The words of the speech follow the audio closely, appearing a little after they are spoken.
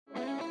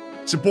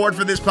Support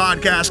for this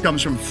podcast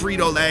comes from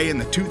Frito-Lay and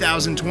the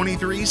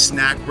 2023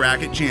 Snack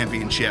Bracket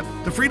Championship.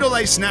 The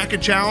Frito-Lay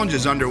Snack-It Challenge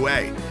is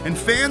underway, and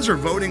fans are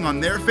voting on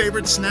their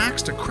favorite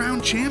snacks to crown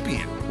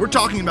champion. We're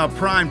talking about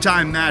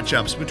prime-time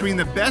matchups between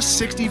the best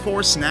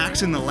 64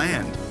 snacks in the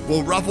land.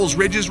 Will Ruffles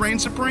Ridges reign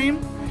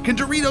supreme? Can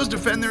Doritos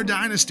defend their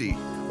dynasty?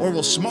 Or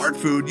will Smart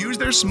Food use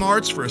their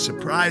smarts for a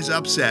surprise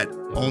upset?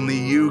 Only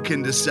you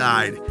can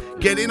decide.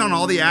 Get in on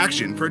all the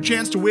action for a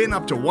chance to win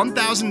up to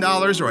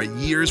 $1,000 or a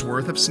year's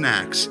worth of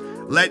snacks.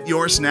 Let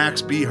your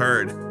snacks be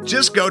heard.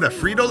 Just go to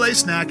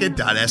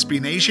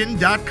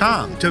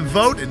fritolaysnacket.sbnation.com to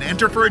vote and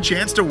enter for a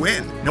chance to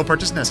win. No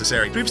purchase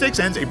necessary. Sweepstakes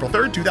ends April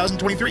 3rd,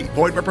 2023.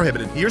 Void where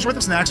prohibited. Year's worth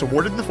of snacks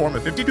awarded in the form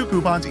of 52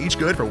 coupons, each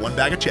good for one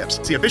bag of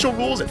chips. See official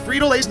rules at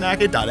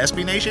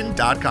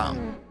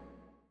fritolaysnacket.sbnation.com.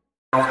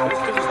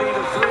 Pistons need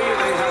a three, and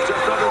they have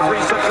just under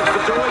 3 seconds to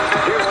do it.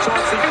 Here's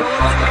Chauncey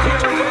Billups. Here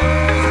it is.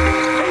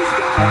 He's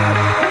got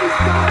it.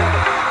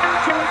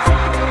 He's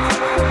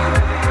got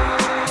it.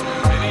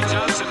 Vinny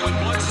Johnson with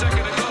 1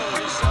 second to go.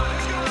 He's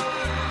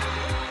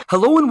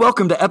Hello and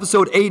welcome to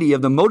episode 80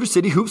 of the Motor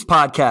City Hoops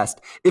podcast.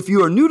 If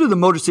you are new to the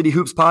Motor City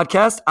Hoops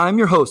podcast, I'm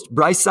your host,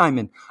 Bryce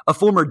Simon, a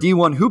former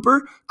D1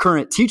 Hooper,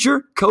 current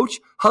teacher, coach,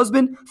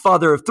 husband,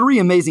 father of 3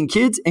 amazing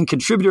kids, and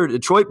contributor to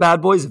Detroit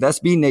Bad Boys of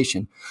SB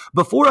Nation.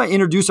 Before I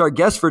introduce our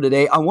guest for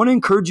today, I want to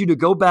encourage you to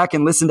go back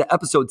and listen to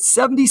episode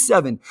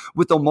 77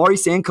 with Omari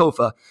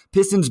Sankofa,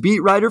 Pistons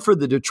beat writer for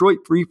the Detroit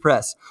Free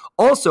Press.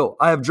 Also,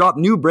 I have dropped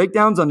new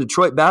breakdowns on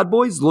Detroit Bad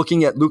Boys,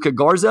 looking at Luka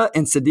Garza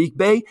and Sadiq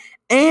Bey,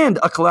 and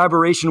a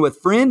collaboration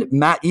with friend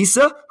Matt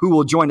Issa, who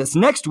will join us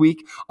next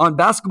week on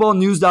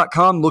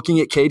basketballnews.com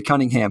looking at Cade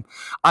Cunningham.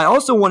 I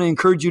also want to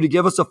encourage you to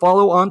give us a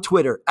follow on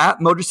Twitter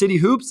at Motor City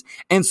Hoops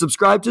and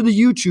subscribe to the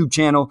YouTube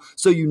channel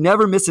so you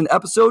never miss an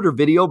episode or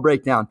video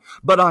breakdown.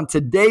 But on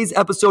today's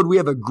episode, we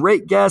have a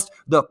great guest,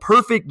 the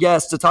perfect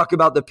guest to talk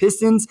about the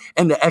Pistons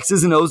and the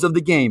X's and O's of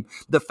the game,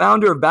 the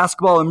founder of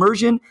Basketball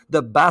Immersion,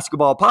 the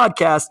basketball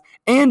podcast,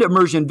 and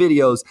Immersion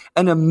videos.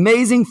 An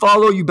amazing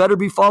follow. You better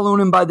be following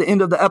him by the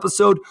end of the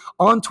episode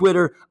on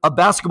Twitter, a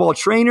basketball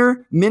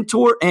trainer,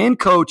 mentor, and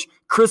coach,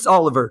 Chris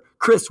Oliver.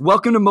 Chris,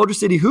 welcome to Motor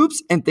City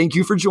Hoops, and thank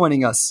you for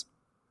joining us.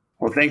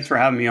 Well, thanks for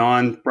having me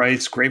on,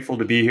 Bryce. Grateful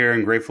to be here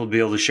and grateful to be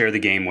able to share the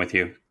game with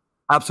you.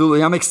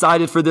 Absolutely. I'm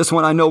excited for this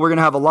one. I know we're going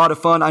to have a lot of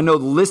fun. I know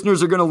the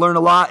listeners are going to learn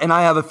a lot, and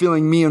I have a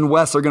feeling me and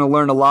Wes are going to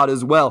learn a lot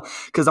as well.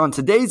 Because on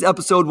today's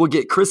episode, we'll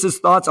get Chris's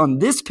thoughts on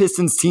this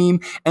Pistons team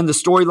and the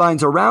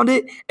storylines around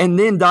it, and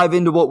then dive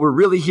into what we're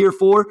really here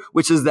for,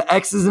 which is the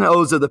X's and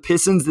O's of the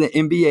Pistons and the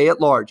NBA at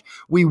large.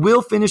 We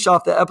will finish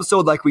off the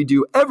episode like we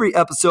do every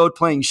episode,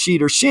 playing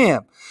Sheet or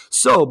Sham.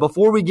 So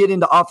before we get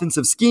into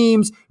offensive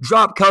schemes,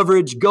 drop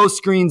coverage, ghost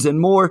screens,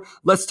 and more,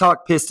 let's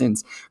talk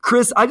Pistons.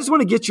 Chris, I just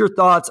want to get your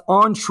thoughts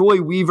on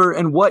Troy Weaver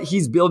and what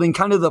he's building,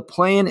 kind of the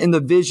plan and the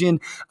vision.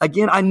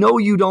 Again, I know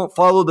you don't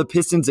follow the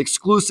Pistons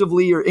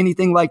exclusively or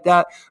anything like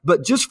that,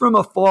 but just from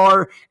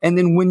afar, and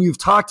then when you've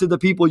talked to the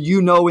people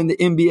you know in the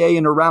NBA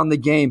and around the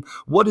game,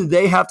 what do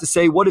they have to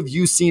say? What have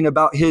you seen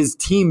about his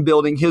team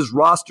building, his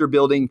roster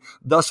building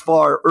thus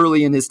far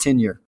early in his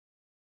tenure?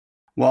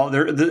 Well,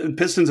 the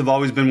Pistons have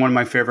always been one of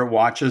my favorite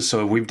watches,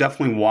 so we've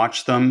definitely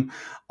watched them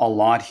a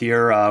lot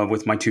here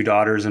with my 2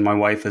 daughters and my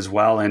wife as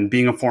well. And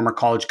being a former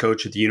college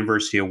coach at the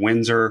University of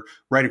Windsor,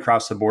 right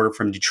across the border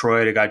from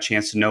Detroit, I got a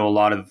chance to know a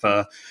lot of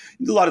the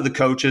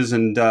coaches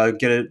and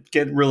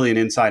get really an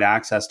inside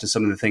access to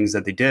some of the things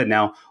that they did.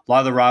 Now, a lot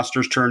of the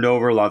rosters turned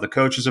over, a lot of the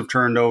coaches have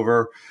turned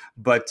over,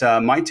 but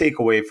my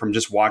takeaway from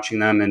just watching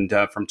them and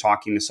from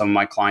talking to some of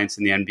my clients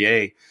in the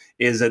NBA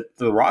is that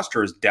the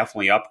roster is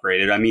definitely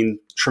upgraded. I mean,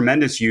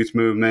 tremendous youth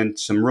movement,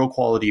 some real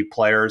quality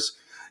players.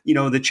 You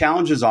know, the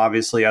challenge is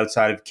obviously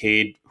outside of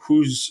Cade,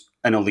 who's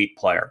an elite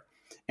player.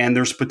 And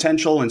there's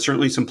potential, and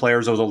certainly some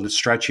players over the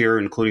stretch here,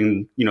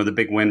 including, you know, the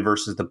big win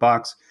versus the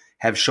Bucks,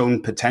 have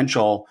shown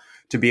potential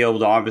to be able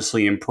to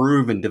obviously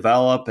improve and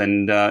develop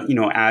and,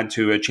 add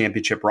to a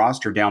championship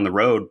roster down the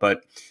road.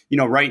 But, you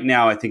know, right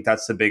now, I think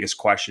that's the biggest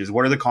question is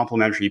what are the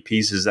complementary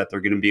pieces that they're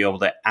going to be able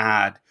to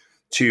add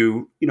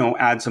to, you know,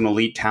 add some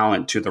elite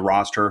talent to the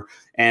roster.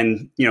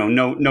 And, you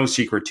know, no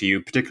secret to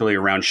you, particularly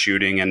around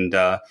shooting and,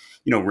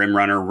 rim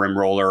runner, rim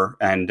roller,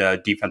 and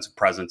defensive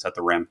presence at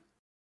the rim.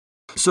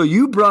 So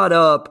you brought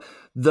up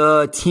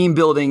the team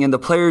building and the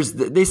players,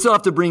 they still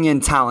have to bring in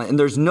talent, and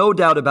there's no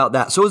doubt about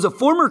that. So as a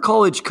former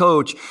college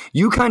coach,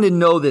 you kind of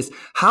know this.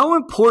 How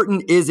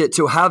important is it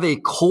to have a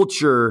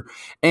culture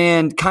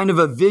and kind of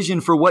a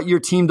vision for what your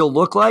team to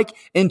look like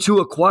and to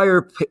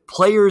acquire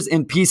players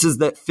and pieces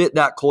that fit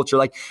that culture?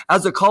 Like,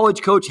 as a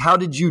college coach, how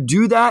did you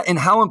do that, and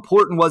how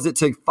important was it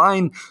to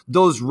find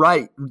those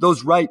right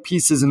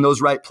pieces and those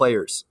right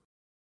players?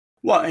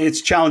 Well, it's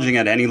challenging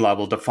at any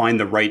level to find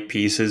the right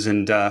pieces.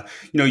 And,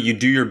 you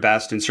do your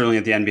best. And certainly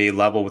at the NBA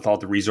level, with all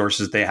the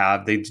resources they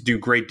have, they do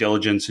great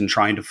diligence in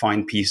trying to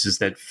find pieces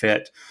that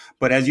fit.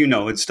 But as you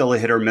know, it's still a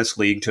hit or miss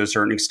league to a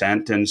certain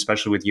extent, and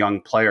especially with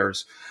young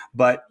players.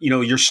 But, you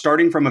know, you're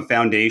starting from a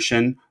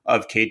foundation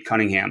of Cade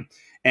Cunningham.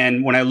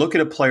 And when I look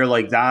at a player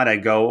like that, I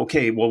go,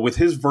 okay, well, with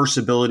his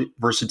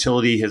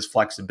versatility, his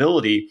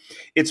flexibility,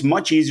 it's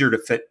much easier to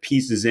fit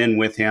pieces in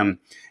with him.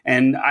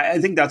 And I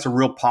think that's a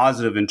real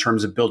positive in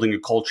terms of building a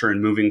culture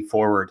and moving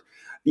forward.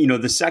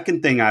 The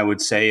second thing I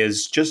would say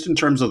is just in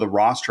terms of the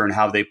roster and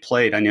how they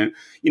played. I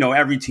know,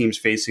 every team's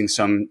facing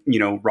some,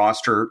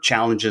 roster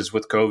challenges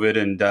with COVID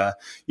and,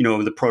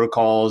 the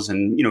protocols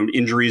and,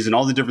 injuries and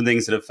all the different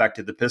things that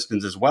affected the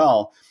Pistons as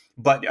well.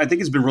 But I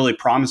think it's been really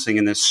promising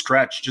in this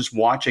stretch, just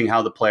watching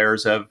how the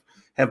players have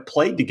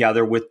played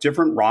together with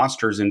different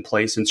rosters in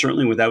place, and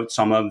certainly without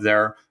some of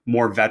their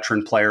more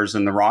veteran players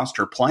in the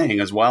roster playing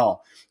as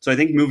well. So I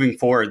think moving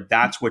forward,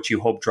 that's what you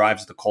hope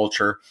drives the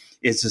culture,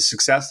 is the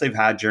success they've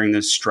had during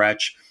this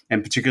stretch,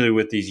 and particularly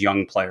with these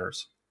young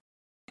players.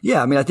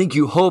 Yeah, I mean, I think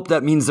you hope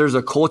that means there's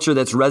a culture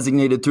that's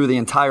resonated through the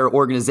entire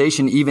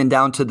organization, even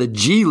down to the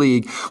G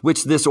League,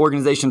 which this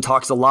organization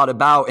talks a lot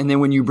about. And then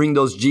when you bring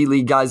those G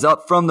League guys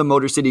up from the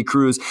Motor City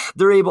Crews,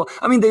 they're able,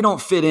 I mean, they don't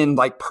fit in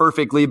like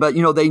perfectly, but,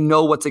 they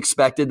know what's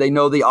expected. They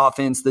know the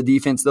offense, the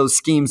defense, those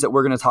schemes that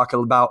we're going to talk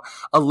about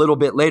a little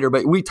bit later.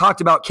 But we talked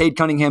about Cade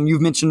Cunningham.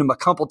 You've mentioned him a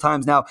couple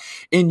times now.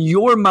 In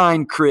your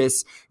mind,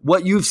 Chris,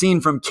 what you've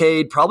seen from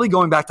Cade, probably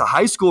going back to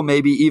high school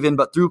maybe even,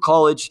 but through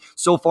college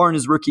so far in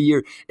his rookie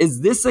year, is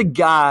this a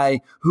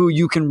guy who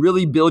you can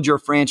really build your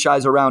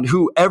franchise around,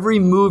 who every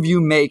move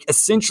you make,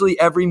 essentially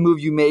every move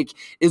you make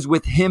is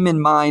with him in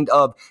mind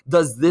of,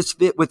 does this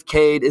fit with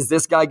Cade? Is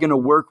this guy going to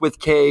work with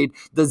Cade?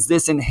 Does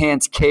this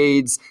enhance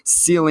Cade's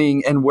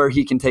ceiling and where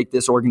he can take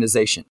this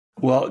organization?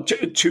 Well,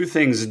 two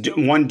things.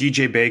 One,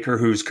 DJ Baker,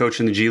 who's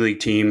coaching the G League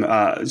team,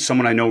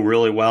 someone I know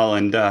really well.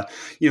 And,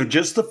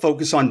 just the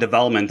focus on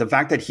development, the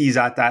fact that he's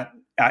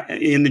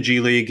in the G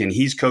League and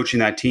he's coaching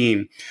that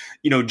team,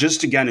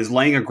 just again, is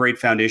laying a great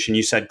foundation.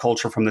 You said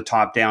culture from the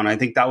top down. I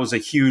think that was a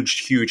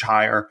huge, huge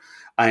hire.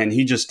 And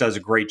he just does a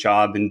great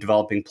job in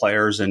developing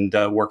players and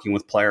working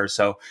with players.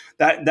 So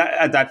that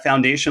at that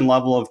foundation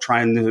level of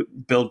trying to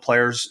build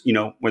players,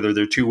 whether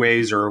they're two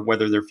ways or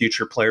whether they're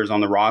future players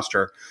on the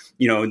roster,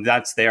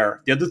 that's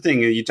there. The other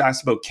thing you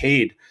asked about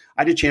Cade,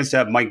 I had a chance to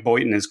have Mike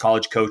Boynton, his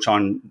college coach,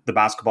 on the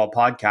basketball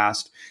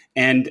podcast.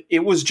 And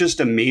it was just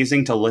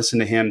amazing to listen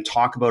to him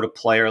talk about a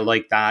player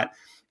like that.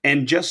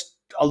 And just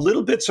a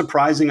little bit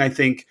surprising, I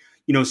think,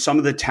 some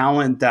of the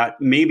talent that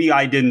maybe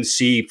I didn't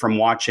see from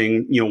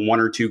watching,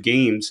 one or two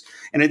games.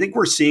 And I think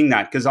we're seeing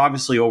that because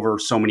obviously over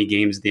so many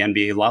games at the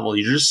NBA level,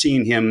 you're just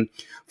seeing him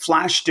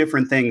flash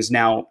different things.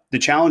 Now, the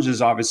challenge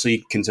is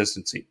obviously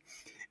consistency.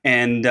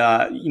 And,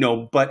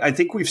 but I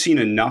think we've seen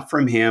enough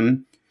from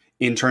him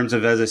in terms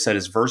of, as I said,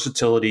 his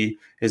versatility,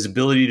 his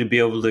ability to be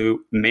able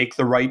to make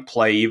the right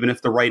play, even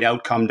if the right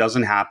outcome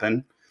doesn't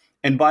happen.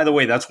 And by the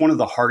way, that's one of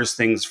the hardest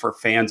things for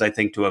fans, I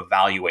think, to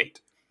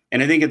evaluate.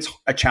 And I think it's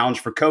a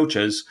challenge for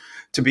coaches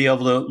to be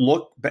able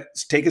to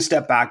take a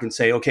step back and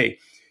say, okay,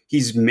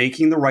 he's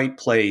making the right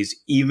plays,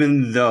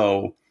 even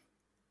though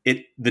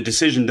the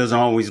decision doesn't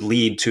always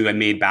lead to a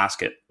made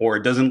basket or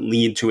it doesn't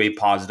lead to a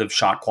positive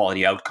shot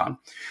quality outcome.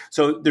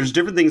 So there's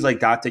different things like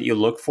that you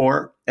look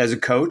for as a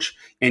coach,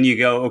 and you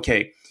go,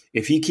 okay,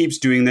 if he keeps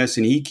doing this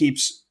and he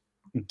keeps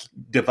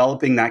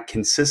developing that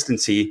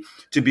consistency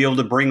to be able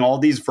to bring all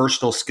these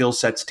versatile skill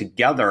sets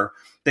together,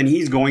 then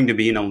he's going to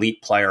be an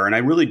elite player. And I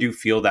really do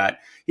feel that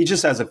he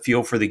just has a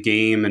feel for the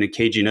game and a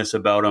caginess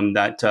about him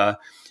that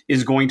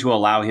is going to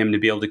allow him to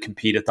be able to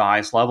compete at the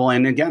highest level.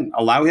 And again,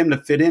 allow him to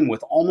fit in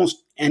with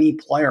almost any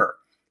player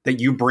that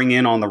you bring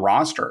in on the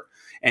roster.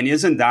 And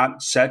isn't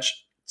that such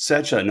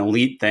an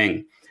elite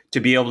thing to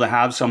be able to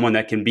have someone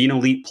that can be an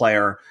elite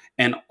player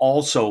and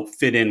also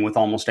fit in with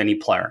almost any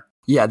player?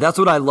 Yeah, that's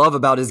what I love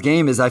about his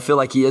game is I feel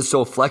like he is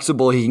so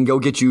flexible. He can go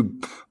get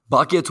you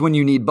buckets when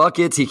you need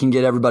buckets. He can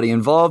get everybody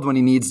involved when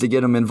he needs to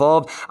get them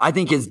involved. I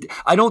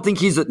don't think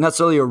he's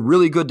necessarily a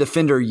really good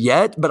defender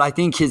yet, but I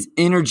think his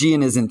energy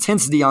and his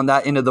intensity on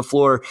that end of the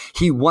floor,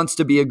 he wants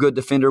to be a good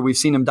defender. We've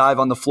seen him dive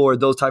on the floor,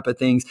 those type of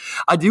things.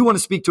 I do want to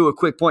speak to a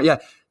quick point. Yeah.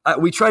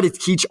 We try to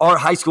teach our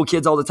high school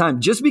kids all the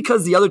time. Just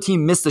because the other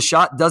team missed the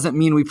shot doesn't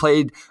mean we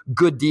played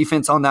good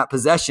defense on that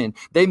possession.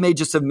 They may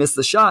just have missed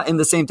the shot. And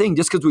the same thing,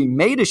 just because we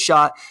made a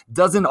shot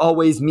doesn't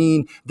always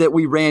mean that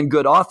we ran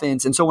good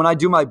offense. And so when I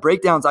do my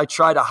breakdowns, I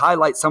try to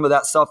highlight some of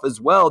that stuff as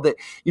well. That,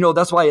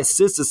 that's why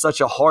assists is such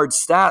a hard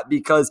stat,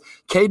 because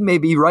Cade may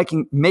be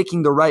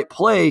making the right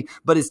play,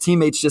 but his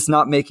teammates just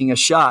not making a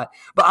shot.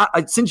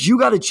 But since you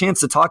got a chance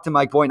to talk to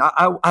Mike Boynton,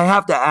 I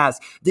have to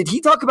ask, did he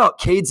talk about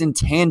Cade's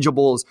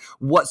intangibles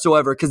whatsoever?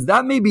 Because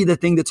that may be the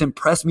thing that's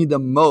impressed me the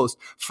most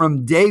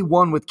from day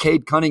one with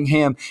Cade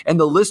Cunningham, and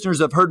the listeners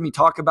have heard me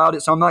talk about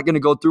it, so I'm not going to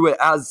go through it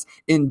as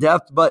in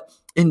depth, but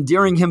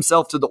endearing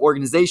himself to the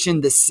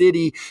organization, the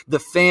city, the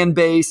fan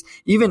base,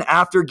 even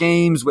after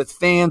games with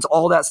fans,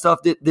 all that stuff.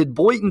 Did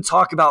Boynton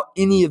talk about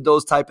any of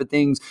those type of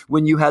things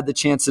when you had the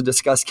chance to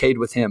discuss Cade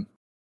with him?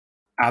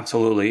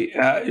 Absolutely.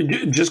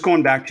 Just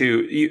going back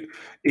to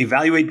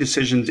evaluate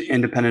decisions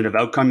independent of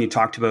outcome. You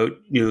talked about,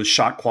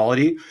 shot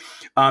quality.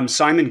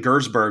 Simon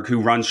Gersberg, who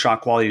runs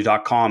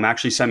shotquality.com,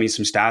 actually sent me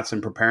some stats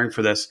in preparing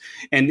for this.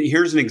 And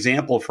here's an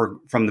example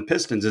from the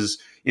Pistons is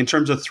in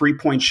terms of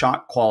 3-point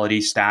shot quality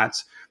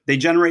stats, they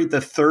generate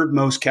the third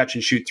most catch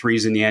and shoot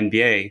threes in the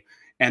NBA,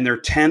 and they're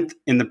 10th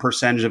in the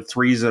percentage of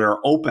threes that are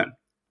open.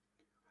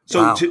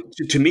 So Wow.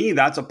 to me,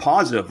 that's a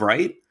positive,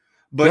 right?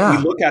 But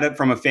we look at it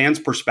from a fan's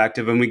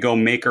perspective and we go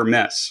make or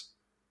miss,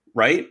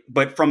 right?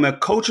 But from a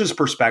coach's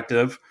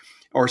perspective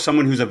or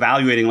someone who's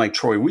evaluating like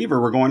Troy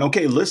Weaver, we're going,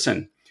 okay,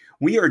 listen,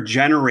 we are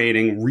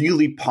generating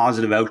really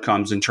positive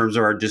outcomes in terms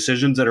of our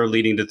decisions that are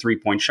leading to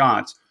 3-point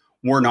shots.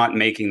 We're not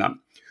making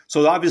them.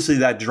 So obviously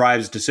that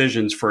drives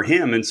decisions for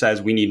him and says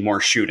we need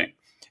more shooting.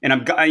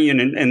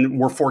 And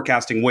we're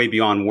forecasting way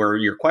beyond where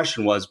your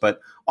question was, but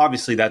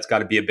obviously that's got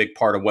to be a big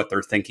part of what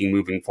they're thinking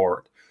moving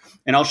forward.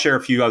 And I'll share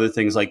a few other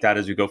things like that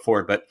as we go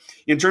forward. But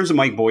in terms of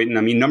Mike Boynton,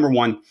 I mean, number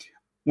one,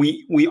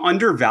 we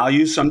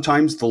undervalue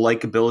sometimes the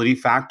likability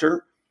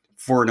factor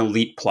for an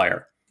elite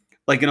player.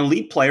 Like an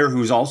elite player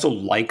who's also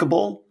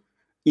likable,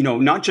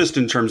 not just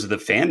in terms of the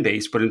fan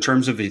base, but in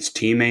terms of his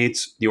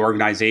teammates, the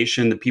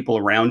organization, the people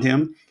around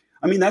him.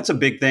 I mean, that's a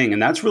big thing.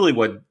 And that's really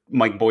what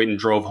Mike Boynton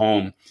drove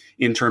home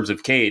in terms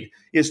of Cade,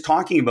 is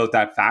talking about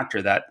that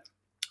factor that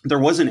there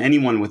wasn't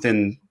anyone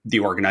within the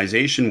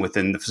organization,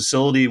 within the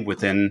facility,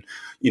 within,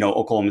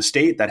 Oklahoma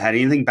State that had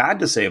anything bad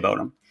to say about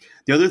him.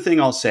 The other thing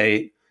I'll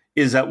say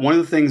is that one of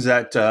the things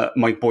that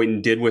Mike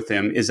Boynton did with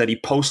him is that he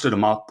posted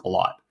him up a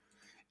lot.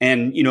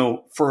 And,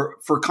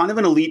 for kind of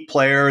an elite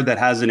player that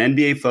has an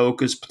NBA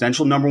focus,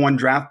 potential number one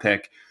draft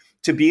pick,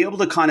 to be able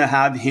to kind of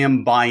have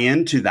him buy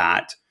into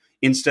that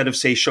instead of,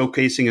 say,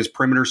 showcasing his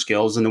perimeter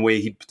skills and the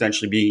way he'd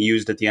potentially be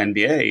used at the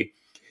NBA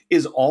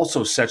is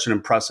also such an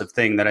impressive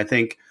thing that I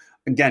think,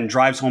 again,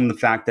 drives home the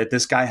fact that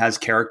this guy has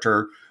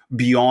character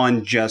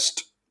beyond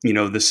just,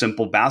 the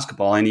simple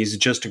basketball. And he's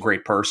just a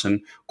great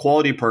person,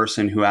 quality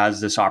person who has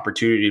this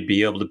opportunity to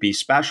be able to be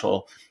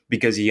special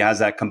because he has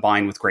that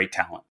combined with great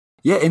talent.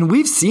 Yeah, and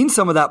we've seen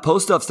some of that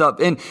post-up stuff.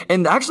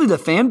 And actually the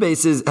fan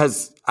base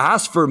has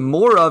asked for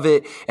more of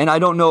it. And I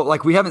don't know,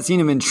 like we haven't seen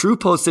him in true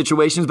post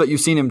situations, but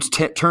you've seen him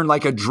turn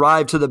like a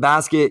drive to the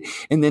basket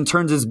and then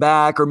turns his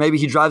back, or maybe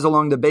he drives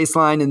along the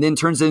baseline and then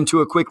turns it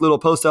into a quick little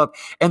post-up.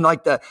 And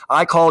like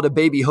I call it a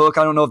baby hook.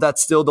 I don't know if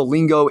that's still the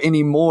lingo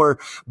anymore,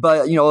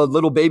 but a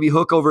little baby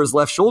hook over his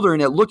left shoulder,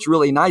 and it looks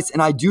really nice.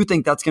 And I do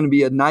think that's going to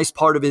be a nice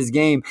part of his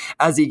game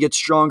as he gets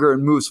stronger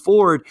and moves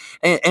forward.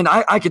 And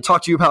I could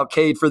talk to you about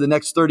Cade for the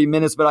next 30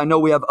 minutes, but I know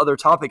we have other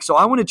topics. So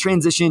I want to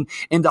transition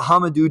into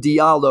Hamidou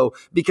Diallo,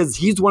 because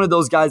he's one of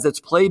those guys that's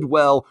played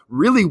well,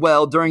 really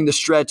well during the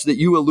stretch that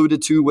you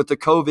alluded to with the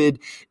COVID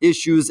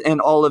issues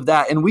and all of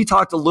that. And we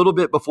talked a little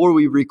bit before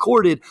we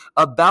recorded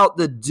about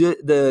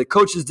the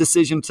coach's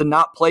decision to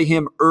not play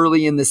him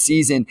early in the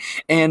season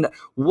and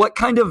what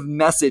kind of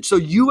message. So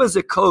you as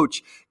a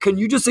coach, can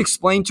you just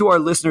explain to our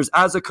listeners,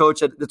 as a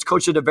coach that's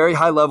coached at a very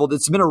high level,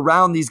 that's been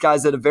around these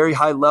guys at a very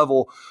high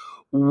level,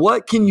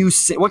 what can you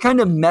say? What kind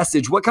of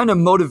message, what kind of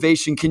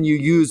motivation can you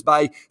use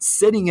by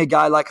sitting a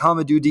guy like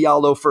Hamidou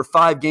Diallo for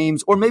 5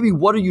 games? Or maybe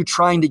what are you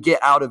trying to get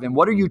out of him?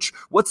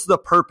 What's the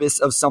purpose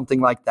of something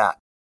like that?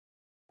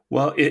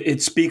 Well,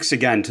 it speaks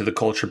again to the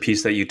culture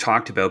piece that you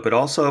talked about, but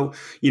also,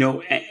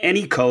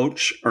 any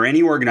coach or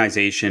any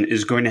organization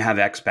is going to have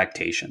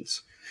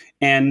expectations.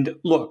 And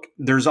look,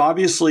 there's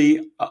obviously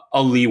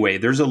a leeway.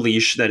 There's a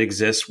leash that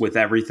exists with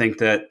everything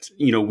that,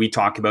 we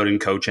talk about in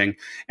coaching.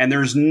 And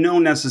there's no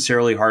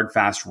necessarily hard,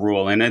 fast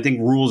rule. And I think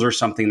rules are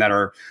something that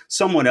are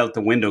somewhat out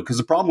the window, because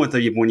the problem with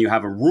it, when you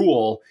have a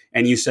rule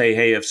and you say,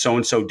 hey, if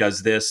so-and-so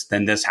does this,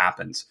 then this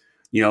happens.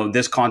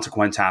 This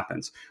consequence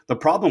happens. The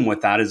problem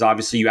with that is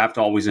obviously you have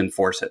to always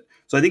enforce it.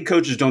 So I think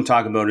coaches don't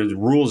talk about it as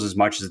rules as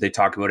much as they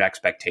talk about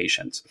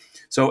expectations.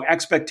 So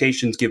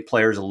expectations give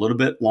players a little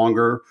bit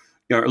longer,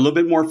 a little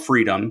bit more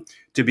freedom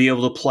to be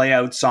able to play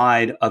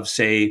outside of,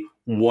 say,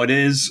 what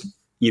is,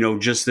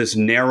 just this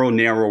narrow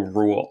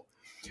rule.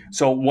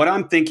 So what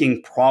I'm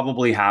thinking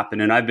probably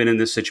happened, and I've been in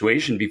this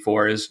situation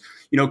before, is,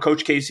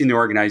 Coach Casey and the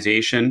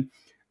organization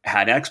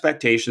had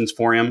expectations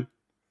for him.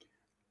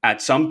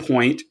 At some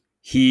point,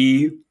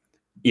 he,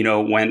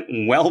 went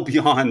well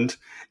beyond,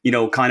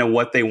 kind of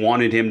what they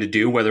wanted him to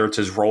do, whether it's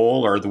his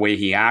role or the way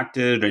he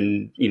acted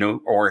and,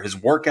 or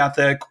his work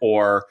ethic,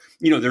 or,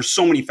 there's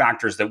so many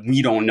factors that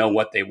we don't know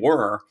what they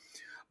were.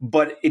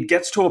 But it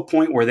gets to a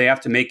point where they have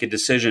to make a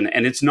decision.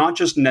 And it's not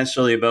just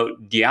necessarily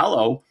about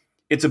Diallo,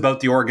 it's about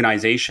the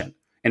organization.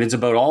 And it's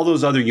about all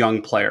those other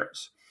young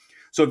players.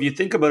 So if you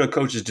think about a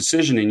coach's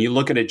decision and you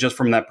look at it just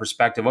from that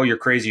perspective, oh, you're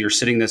crazy, you're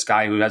sitting this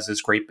guy who has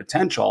this great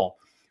potential.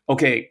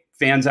 Okay,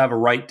 fans have a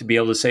right to be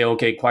able to say,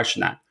 okay,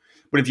 question that.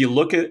 But if you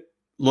look at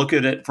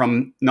it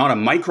from not a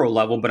micro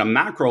level, but a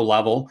macro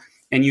level,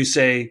 and you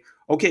say,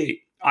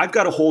 okay, I've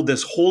got to hold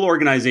this whole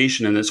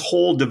organization and this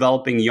whole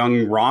developing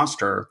young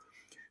roster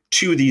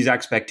to these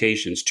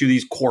expectations, to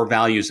these core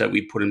values that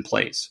we put in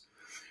place.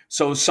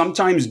 So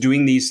sometimes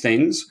doing these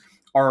things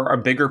are a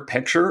bigger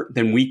picture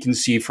than we can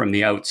see from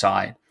the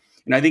outside.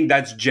 And I think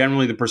that's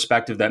generally the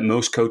perspective that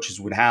most coaches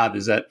would have,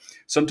 is that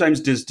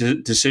sometimes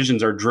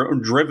decisions are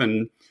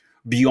driven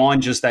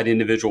beyond just that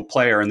individual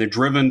player, and they're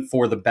driven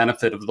for the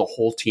benefit of the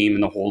whole team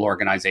and the whole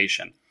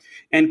organization.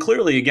 And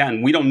clearly,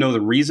 again, we don't know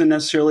the reason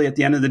necessarily at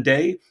the end of the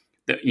day,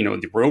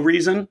 the real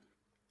reason,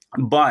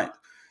 but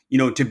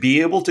to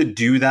be able to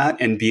do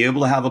that and be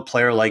able to have a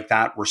player like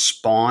that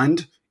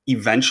respond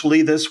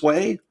eventually this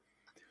way,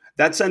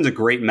 that sends a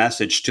great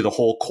message to the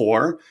whole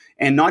core.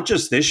 And not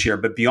just this year,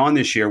 but beyond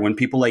this year, when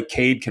people like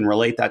Cade can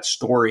relate that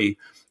story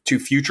to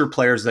future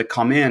players that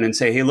come in and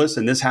say, hey,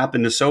 listen, this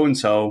happened to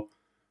so-and-so,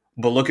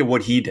 but look at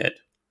what he did.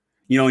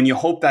 And you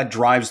hope that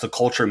drives the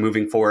culture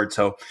moving forward.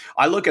 So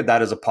I look at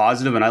that as a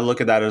positive, and I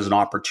look at that as an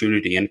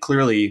opportunity. And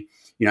clearly,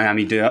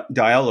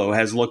 Diallo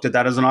has looked at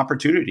that as an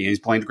opportunity, and he's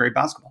playing great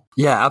basketball.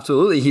 Yeah,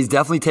 absolutely. He's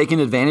definitely taken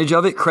advantage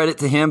of it. Credit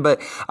to him.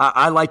 But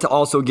I like to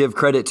also give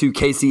credit to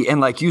Casey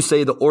and, like you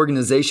say, the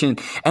organization.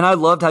 And I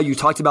loved how you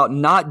talked about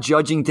not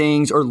judging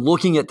things or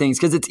looking at things,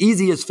 because it's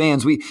easy as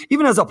fans.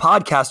 Even as a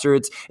podcaster,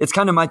 it's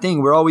kind of my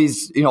thing. We're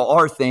always,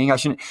 our thing. I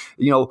shouldn't,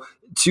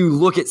 to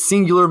look at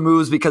singular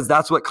moves because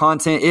that's what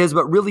content is.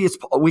 But really,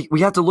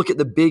 we have to look at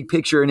the big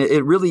picture, and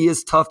it really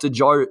is tough to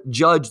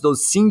judge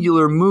those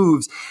singular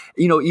moves,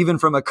 even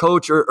from a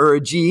coach or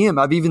a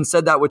GM. I've even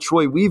said that with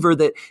Troy Weaver,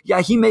 that, yeah,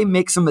 he may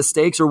make some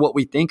mistakes or what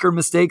we think are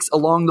mistakes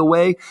along the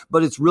way,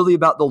 but it's really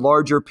about the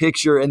larger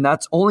picture. And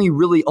that's only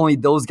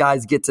those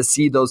guys get to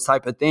see those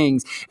type of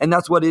things. And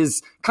that's what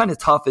is kind of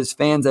tough as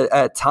fans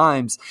at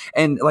times.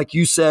 And like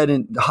you said,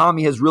 and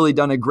Hami has really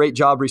done a great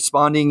job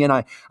responding. And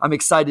I'm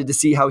excited to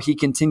see how he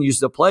continues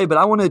to play. But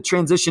I want to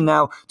transition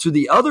now to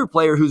the other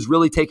player who's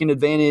really taken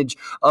advantage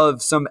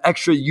of some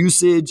extra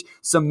usage,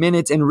 some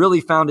minutes, and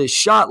really found his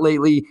shot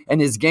lately and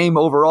his game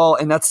overall,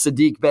 and that's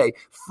Saddiq Bey.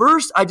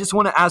 First, I just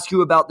want to ask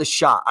you about the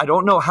shot. I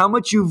don't know how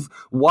much you've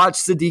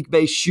watched Saddiq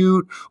Bey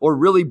shoot or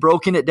really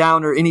broken it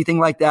down or anything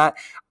like that.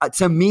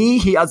 To me,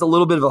 he has a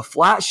little bit of a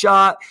flat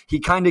shot. He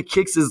kind of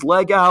kicks his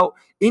leg out.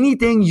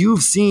 Anything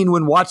you've seen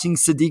when watching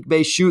Saddiq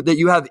Bey shoot that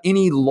you have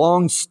any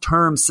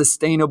long-term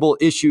sustainable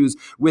issues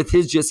with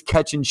his just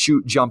catch and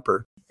shoot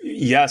jumper?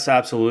 Yes,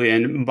 absolutely.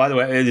 And by the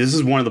way, this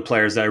is one of the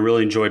players that I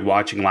really enjoyed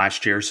watching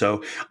last year.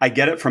 So I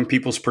get it from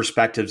people's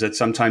perspectives that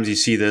sometimes you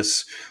see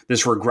this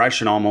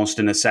regression almost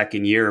in a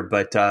second year.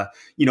 But, to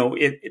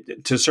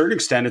a certain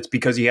extent, it's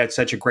because he had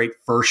such a great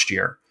first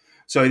year.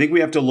 So I think we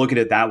have to look at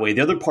it that way.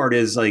 The other part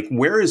is, like,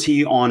 where is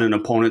he on an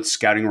opponent's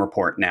scouting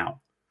report now,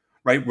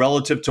 right,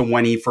 relative to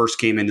when he first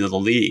came into the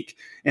league?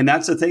 And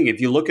that's the thing. If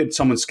you look at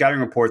someone's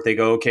scouting report, they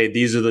go, okay,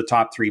 these are the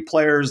top three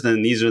players.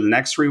 Then these are the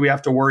next three we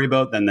have to worry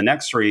about. Then the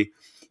next three.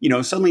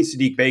 Suddenly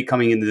Saddiq Bey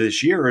coming into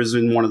this year is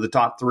in one of the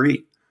top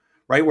three,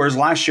 right? Whereas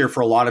last year,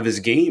 for a lot of his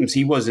games,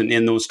 he wasn't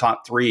in those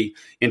top three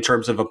in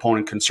terms of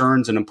opponent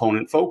concerns and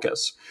opponent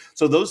focus.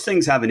 So those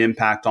things have an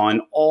impact on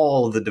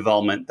all of the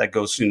development that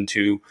goes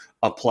into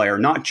a player,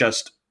 not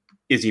just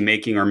is he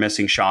making or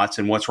missing shots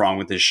and what's wrong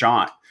with his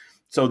shot.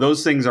 So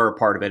those things are a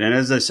part of it. And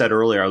as I said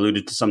earlier, I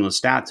alluded to some of the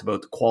stats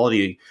about the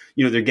quality.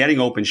 They're getting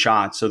open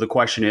shots. So the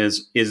question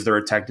is there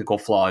a technical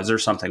flaw? Is there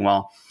something?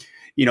 Well,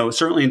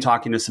 certainly in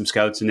talking to some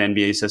scouts and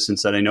NBA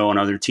assistants that I know on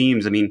other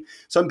teams,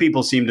 some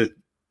people seem to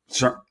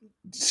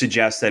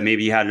suggest that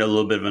maybe he had a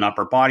little bit of an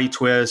upper body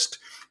twist,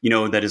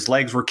 that his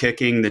legs were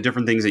kicking, the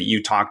different things that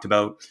you talked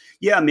about.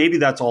 Yeah, maybe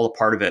that's all a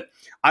part of it.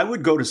 I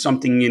would go to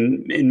something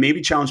and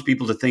maybe challenge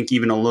people to think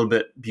even a little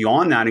bit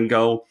beyond that and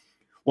go,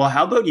 well,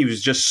 how about he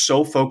was just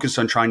so focused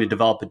on trying to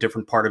develop a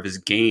different part of his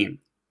game?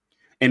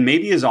 And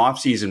maybe his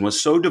offseason was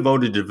so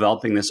devoted to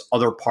developing this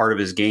other part of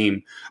his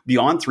game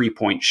beyond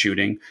three-point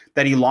shooting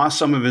that he lost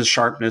some of his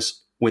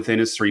sharpness within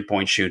his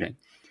three-point shooting.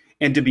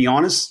 And to be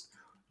honest,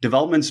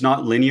 development's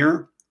not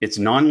linear. It's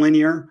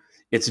nonlinear.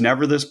 It's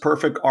never this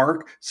perfect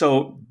arc.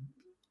 So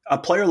a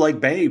player like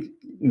Bey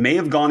may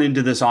have gone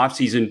into this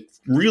offseason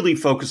really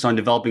focused on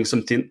developing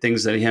some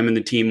things that him and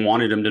the team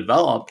wanted him to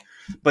develop,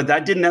 but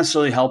that didn't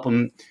necessarily help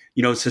him,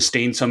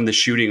 sustain some of the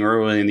shooting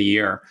early in the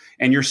year.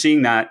 And you're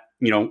seeing that,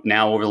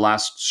 now over the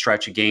last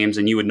stretch of games,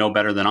 and you would know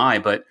better than I,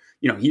 but,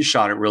 he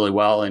shot it really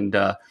well. And,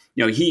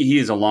 he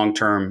is a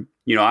long-term,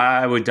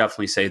 I would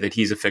definitely say that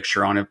he's a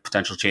fixture on a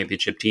potential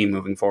championship team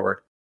moving forward.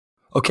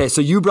 Okay,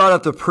 so you brought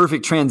up the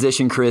perfect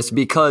transition, Chris,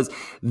 because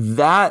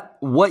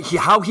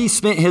how he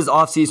spent his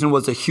offseason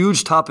was a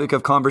huge topic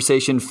of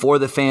conversation for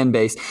the fan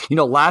base.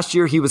 Last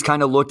year he was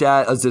kind of looked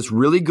at as this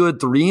really good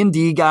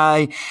 3-and-D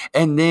guy,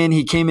 and then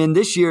he came in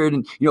this year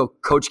and,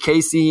 Coach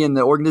Casey and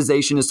the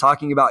organization is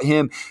talking about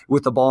him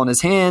with the ball in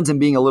his hands and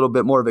being a little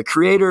bit more of a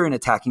creator and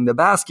attacking the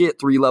basket,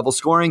 3-level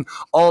scoring,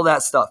 all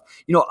that stuff.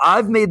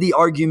 I've made the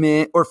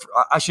argument, or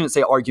I shouldn't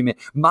say argument,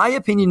 my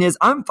opinion is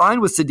I'm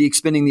fine with Saddiq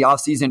spending the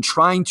offseason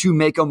trying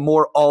to make a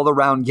more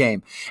all-around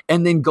game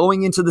and then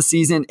going into the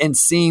season and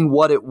seeing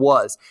what it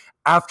was.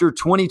 After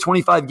 20,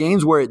 25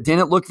 games where it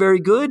didn't look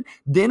very good,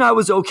 then I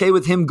was okay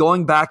with him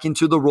going back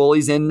into the role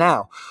he's in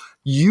now.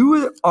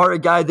 You are a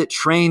guy that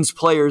trains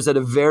players at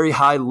a very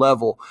high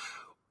level.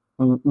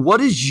 What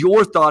is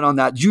your thought on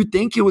that? Do you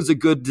think it was a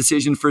good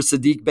decision for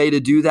Saddiq Bey to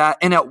do that?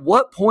 And at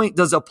what point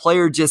does a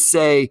player just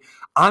say,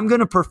 I'm going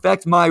to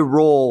perfect my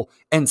role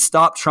and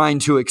stop trying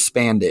to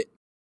expand it?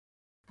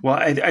 Well,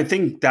 I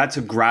think that's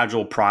a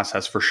gradual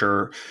process for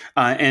sure.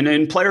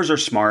 And players are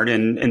smart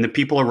and the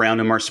people around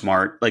him are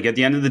smart. Like at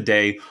the end of the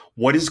day,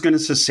 what is going to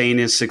sustain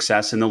his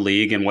success in the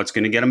league and what's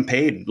going to get him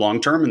paid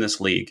long term in this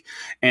league?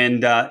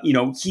 And,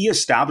 he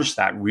established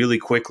that really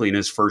quickly in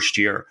his first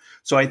year.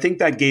 So I think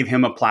that gave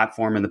him a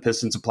platform and the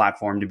Pistons a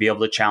platform to be able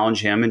to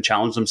challenge him and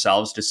challenge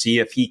themselves to see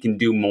if he can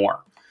do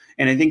more.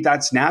 And I think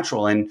that's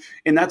natural. And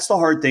that's the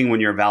hard thing when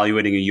you're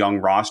evaluating a young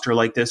roster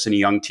like this and a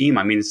young team.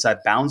 I mean, it's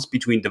that balance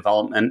between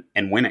development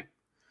and winning.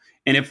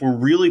 And if we're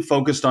really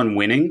focused on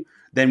winning,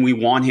 then we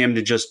want him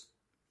to just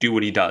do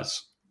what he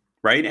does,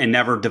 right? And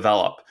never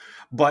develop.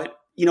 But,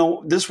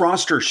 this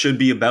roster should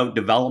be about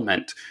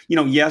development.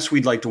 Yes,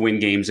 we'd like to win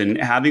games, and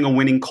having a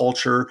winning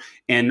culture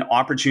and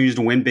opportunities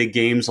to win big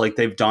games like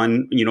they've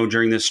done,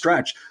 during this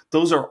stretch.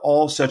 Those are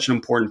all such an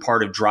important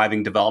part of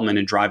driving development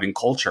and driving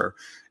culture.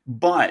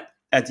 But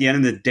at the end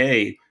of the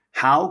day,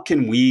 how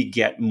can we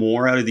get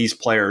more out of these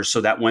players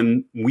so that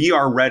when we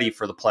are ready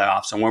for the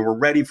playoffs and when we're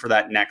ready for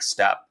that next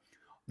step,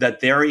 that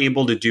they're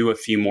able to do a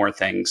few more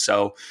things.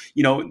 So,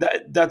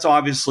 that's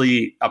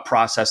obviously a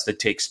process that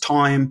takes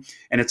time,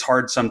 and it's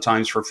hard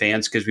sometimes for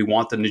fans because we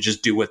want them to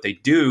just do what they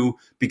do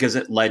because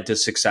it led to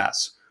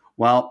success.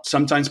 Well,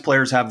 sometimes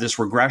players have this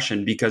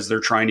regression because they're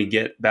trying to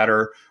get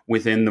better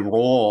within the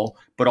role,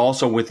 but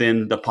also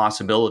within the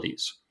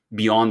possibilities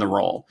beyond the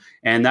role.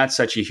 And that's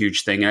such a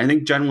huge thing. And I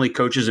think generally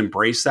coaches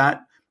embrace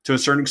that to a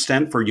certain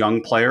extent for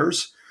young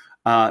players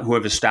who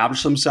have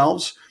established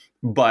themselves.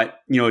 But,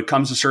 it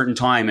comes a certain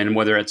time, and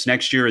whether it's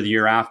next year or the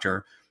year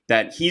after,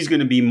 that he's going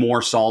to be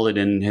more solid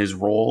in his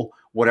role,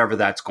 whatever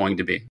that's going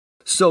to be.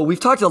 So we've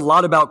talked a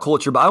lot about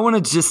culture, but I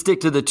want to just stick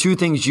to the two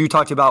things you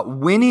talked about,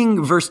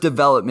 winning versus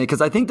development,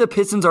 because I think the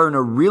Pistons are in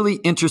a really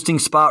interesting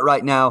spot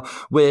right now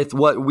with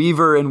what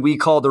Weaver and we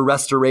call the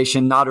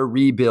restoration, not a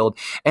rebuild.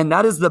 And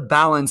that is the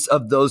balance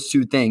of those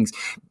two things.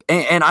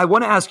 And I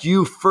want to ask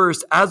you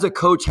first, as a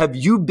coach, have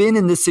you been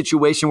in this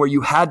situation where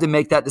you had to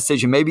make that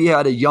decision? Maybe you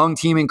had a young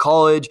team in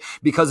college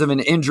because of an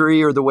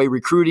injury or the way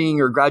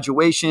recruiting or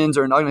graduations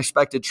or an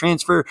unexpected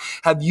transfer.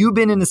 Have you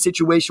been in a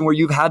situation where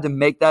you've had to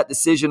make that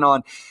decision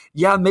on,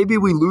 maybe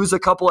we lose a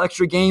couple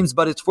extra games,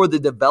 but it's for the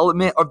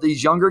development of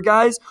these younger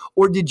guys?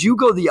 Or did you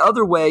go the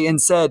other way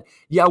and said,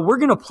 we're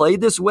going to play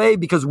this way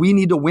because we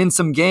need to win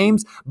some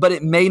games, but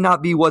it may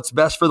not be what's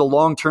best for the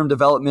long-term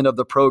development of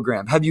the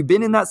program? Have you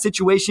been in that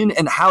situation,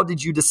 and how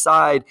did you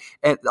decide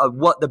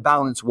what the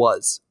balance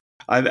was?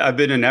 I've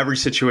been in every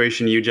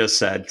situation you just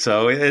said.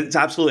 So it's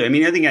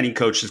absolutely, I think any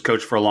coach that's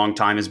coached for a long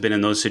time has been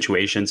in those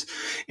situations.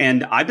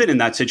 And I've been in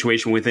that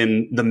situation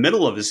within the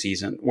middle of a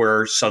season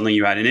where suddenly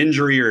you had an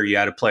injury or you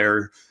had a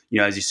player,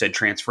 as you said,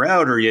 transfer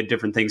out, or you had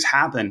different things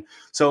happen.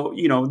 So,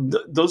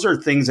 those are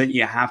things that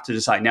you have to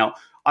decide. Now,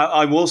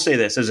 I will say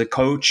this as a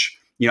coach,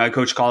 I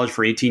coached college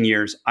for 18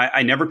 years.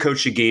 I never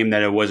coached a game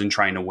that I wasn't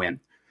trying to win.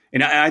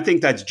 And I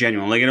think that's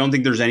genuine. Like, I don't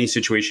think there's any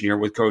situation here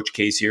with Coach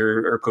Casey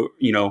or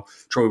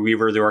Troy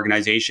Weaver, the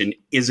organization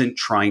isn't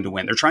trying to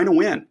win. They're trying to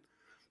win.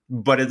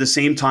 But at the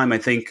same time, I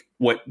think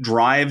what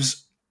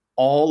drives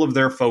all of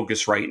their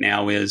focus right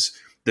now is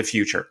the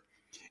future.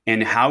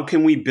 And how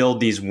can we build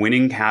these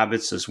winning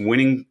habits, this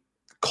winning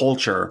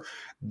culture,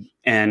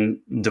 and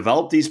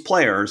develop these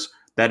players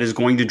that is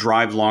going to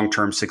drive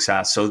long-term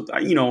success? So,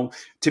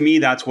 to me,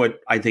 that's what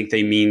I think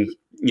they mean.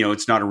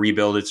 It's not a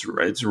rebuild,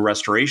 it's a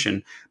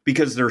restoration,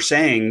 because they're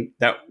saying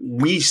that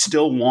we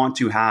still want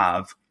to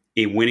have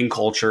a winning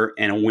culture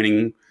and a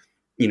winning,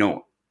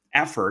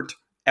 effort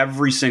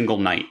every single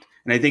night.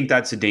 And I think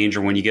that's a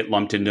danger when you get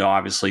lumped into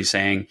obviously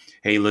saying,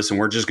 hey, listen,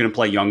 we're just going to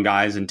play young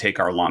guys and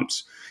take our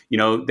lumps.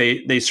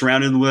 They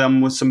surrounded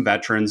them with some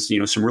veterans,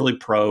 some really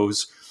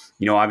pros,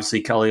 obviously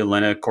Kelly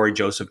Olynyk, Corey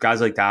Joseph, guys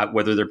like that,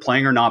 whether they're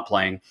playing or not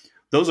playing,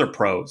 those are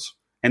pros.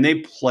 And they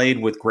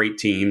played with great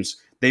teams.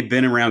 They've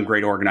been around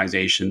great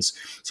organizations.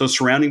 So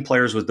surrounding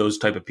players with those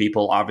type of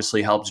people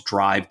obviously helps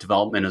drive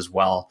development as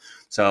well.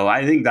 So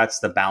I think that's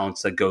the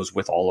balance that goes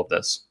with all of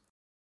this.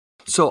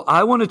 So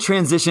I want to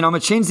transition. I'm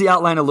going to change the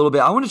outline a little bit.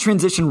 I want to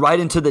transition right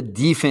into the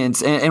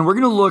defense. And we're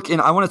going to look,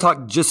 and I want to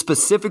talk just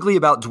specifically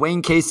about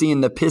Dwayne Casey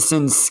and the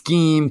Pistons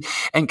scheme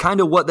and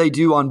kind of what they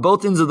do on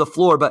both ends of the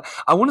floor. But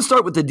I want to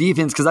start with the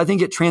defense because I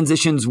think it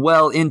transitions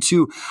well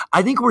into,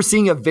 I think we're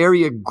seeing a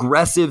very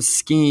aggressive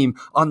scheme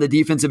on the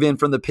defensive end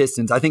from the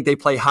Pistons. I think they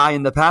play high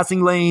in the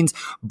passing lanes,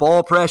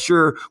 ball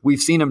pressure.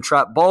 We've seen them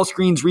trap ball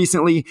screens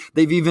recently.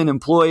 They've even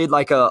employed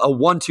like a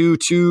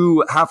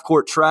 1-2-2 half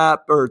court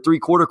trap or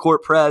 3/4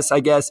 court press, I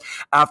guess,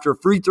 after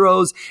free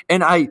throws.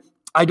 And I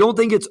don't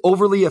think it's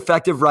overly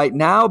effective right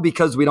now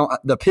because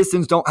the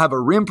Pistons don't have a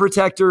rim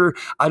protector.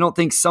 I don't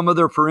think some of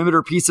their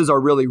perimeter pieces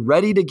are really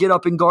ready to get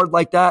up and guard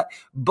like that.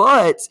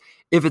 But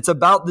if it's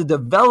about the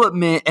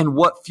development and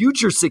what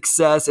future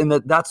success and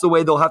that's the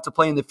way they'll have to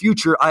play in the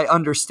future, I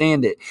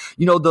understand it.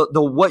 You know,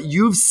 the what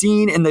you've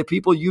seen and the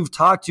people you've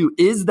talked to,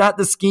 is that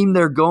the scheme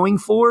they're going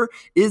for?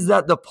 Is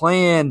that the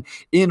plan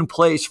in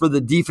place for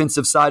the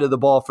defensive side of the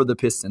ball for the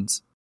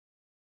Pistons?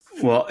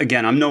 Well,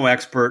 again, I'm no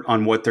expert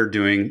on what they're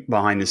doing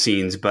behind the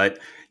scenes, but,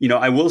 you know,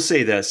 I will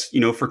say this,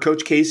 you know, for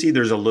Coach Casey,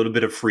 there's a little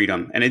bit of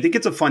freedom, and I think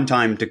it's a fun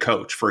time to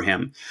coach for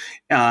him.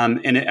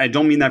 And I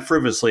don't mean that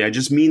frivolously. I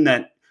just mean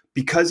that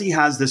because he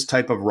has this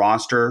type of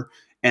roster,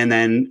 and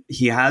then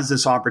he has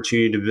this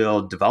opportunity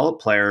to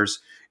develop players,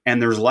 and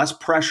there's less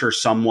pressure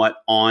somewhat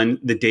on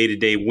the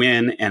day-to-day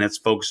win, and it's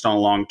focused on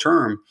long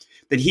term,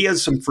 that he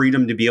has some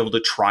freedom to be able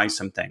to try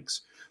some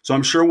things. So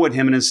I'm sure what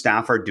him and his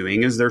staff are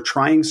doing is they're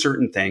trying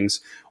certain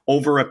things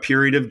over a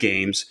period of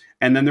games,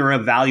 and then they're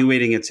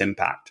evaluating its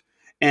impact.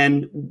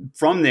 And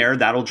from there,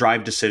 that'll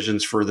drive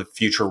decisions for the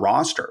future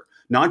roster,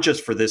 not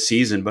just for this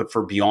season, but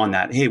for beyond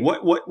that. Hey,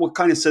 what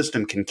kind of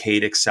system can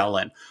Cade excel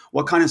in?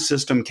 What kind of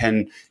system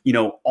can, you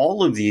know,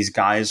 all of these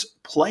guys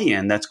play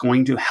in that's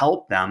going to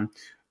help them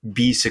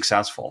be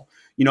successful?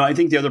 You know, I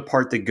think the other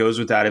part that goes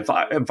with that,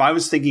 if I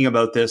was thinking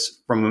about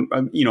this from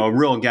a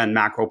real, again,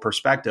 macro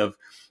perspective,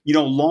 you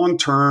know, long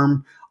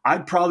term,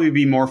 I'd probably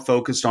be more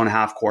focused on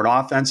half court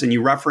offense. And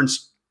you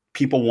referenced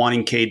people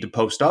wanting Cade to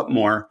post up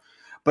more,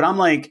 but I'm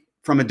like,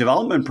 from a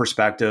development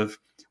perspective,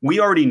 we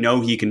already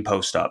know he can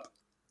post up,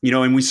 you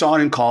know, and we saw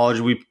it in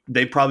college.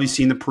 They've probably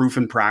seen the proof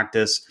in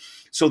practice.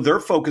 So they're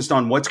focused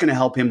on what's going to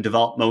help him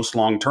develop most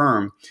long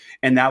term.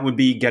 And that would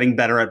be getting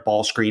better at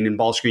ball screen and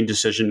ball screen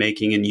decision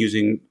making and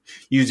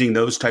using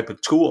those type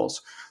of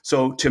tools.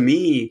 So to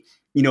me,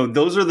 you know,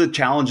 those are the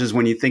challenges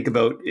when you think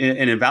about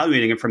and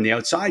evaluating it from the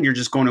outside. You're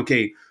just going,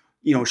 okay,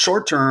 you know,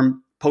 short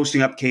term,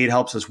 posting up Cade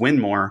helps us win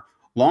more.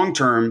 Long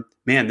term,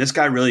 man, this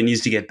guy really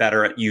needs to get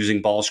better at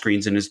using ball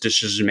screens in his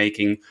decision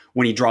making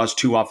when he draws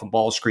two off of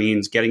ball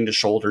screens, getting to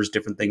shoulders,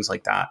 different things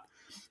like that.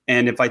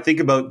 And if I think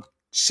about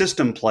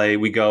system play,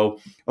 we go,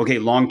 okay,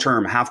 long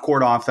term, half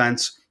court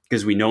offense,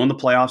 because we know in the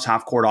playoffs,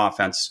 half court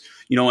offense,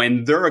 you know,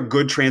 and they're a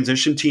good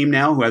transition team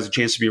now who has a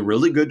chance to be a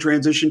really good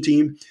transition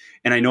team.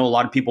 And I know a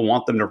lot of people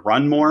want them to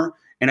run more.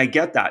 And I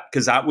get that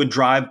because that would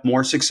drive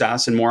more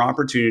success and more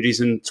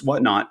opportunities and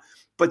whatnot.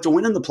 But to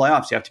win in the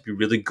playoffs, you have to be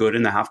really good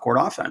in the half court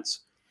offense.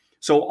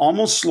 So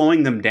almost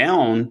slowing them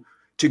down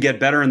to get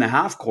better in the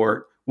half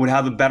court would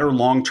have a better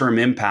long-term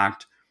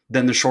impact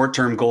than the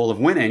short-term goal of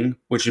winning,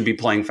 which would be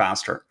playing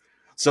faster.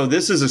 So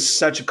this is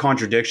such a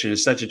contradiction.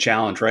 It's such a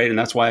challenge, right? And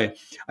that's why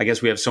I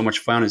guess we have so much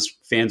fun as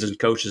fans and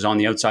coaches on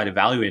the outside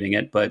evaluating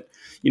it. But,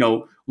 you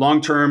know,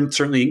 long-term,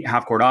 certainly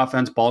half-court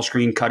offense, ball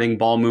screen, cutting,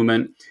 ball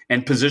movement,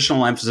 and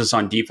positional emphasis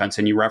on defense.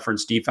 And you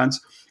referenced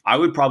defense. I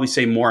would probably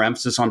say more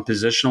emphasis on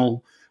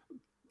positional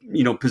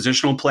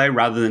play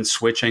rather than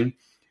switching.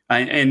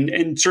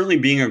 And certainly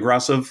being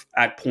aggressive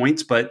at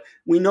points, but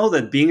we know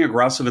that being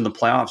aggressive in the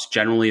playoffs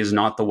generally is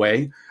not the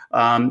way.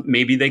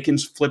 Maybe they can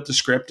flip the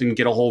script and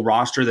get a whole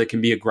roster that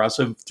can be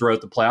aggressive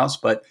throughout the playoffs.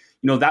 But,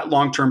 you know, that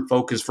long-term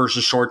focus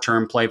versus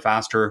short-term play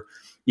faster,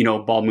 you know,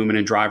 ball movement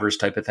and drivers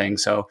type of thing.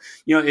 So,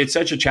 you know, it's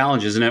such a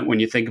challenge, isn't it, when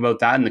you think about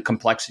that and the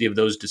complexity of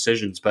those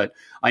decisions. But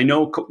I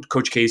know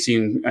Coach Casey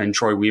and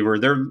Troy Weaver,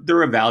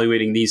 they're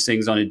evaluating these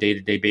things on a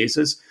day-to-day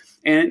basis.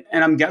 And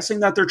I'm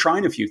guessing that they're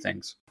trying a few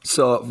things.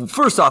 So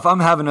first off,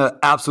 I'm having an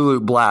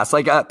absolute blast.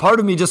 Like part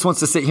of me just wants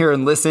to sit here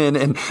and listen.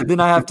 And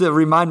then I have to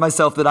remind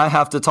myself that I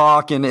have to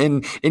talk and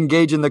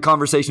engage in the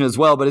conversation as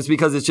well. But it's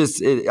because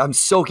I'm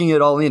soaking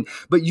it all in.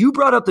 But you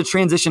brought up the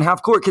transition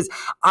half court because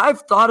I've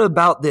thought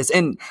about this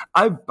and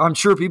I'm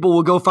sure people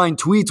will go find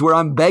tweets where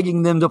I'm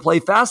begging them to play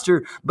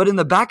faster. But in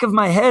the back of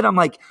my head, I'm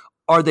like,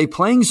 are they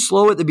playing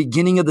slow at the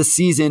beginning of the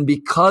season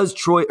because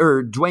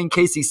Dwayne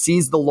Casey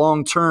sees the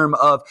long term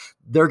of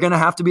they're going to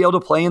have to be able to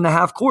play in the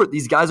half court.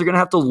 These guys are going to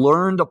have to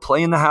learn to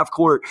play in the half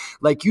court,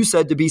 like you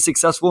said, to be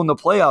successful in the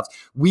playoffs.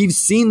 We've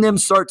seen them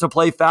start to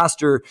play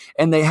faster,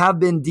 and they have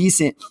been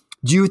decent.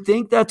 Do you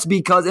think that's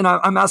because, and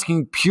I'm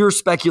asking pure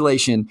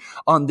speculation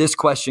on this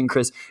question,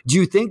 Chris, do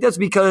you think that's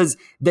because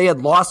they had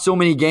lost so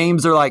many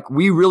games? They're like,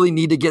 we really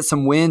need to get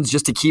some wins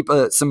just to keep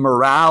some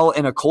morale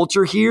and a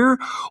culture here?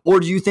 Or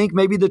do you think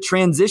maybe the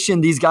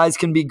transition, these guys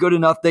can be good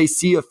enough they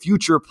see a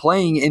future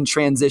playing in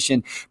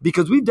transition?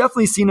 Because we've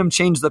definitely seen them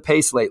change the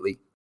pace lately.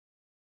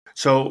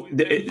 So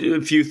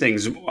a few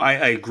things. I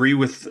agree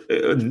with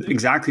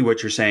exactly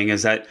what you're saying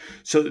is that,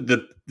 so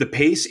the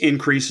pace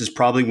increase is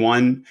probably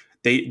one.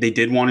 They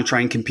did want to try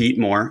and compete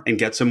more and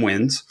get some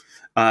wins.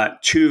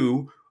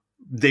 Two,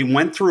 they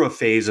went through a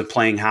phase of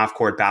playing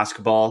half-court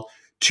basketball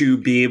to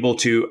be able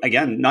to,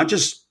 again, not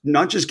just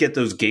get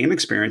those game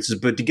experiences,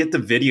 but to get the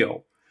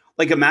video.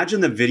 Like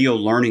imagine the video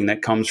learning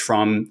that comes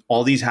from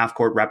all these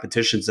half-court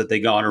repetitions that they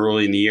got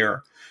early in the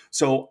year.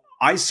 So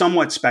I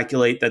somewhat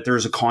speculate that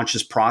there's a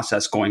conscious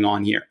process going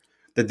on here,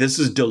 that this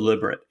is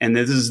deliberate and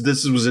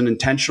this was an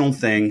intentional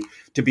thing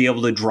to be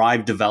able to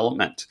drive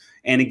development.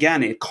 And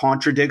again, it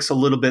contradicts a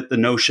little bit the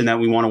notion that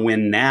we want to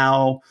win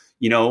now,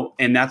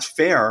 and that's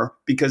fair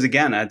because,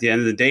 again, at the end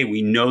of the day,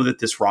 we know that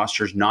this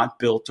roster is not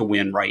built to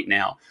win right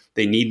now.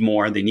 They need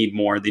more, they need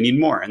more, they need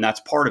more, and that's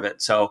part of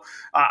it. So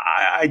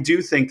I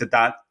do think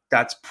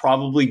that's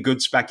probably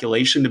good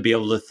speculation to be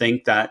able to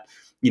think that,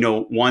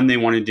 one, they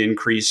wanted to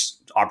increase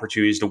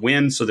opportunities to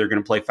win, so they're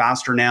going to play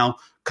faster now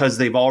because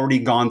they've already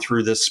gone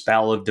through this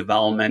spell of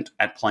development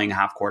at playing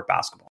half-court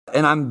basketball.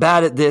 And I'm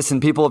bad at this,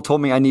 and people have told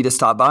me I need to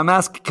stop, but I'm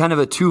asking kind of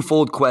a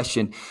twofold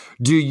question.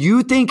 Do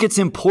you think it's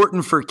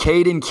important for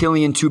Cade and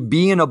Killian to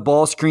be in a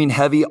ball screen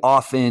heavy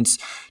offense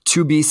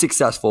to be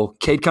successful?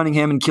 Cade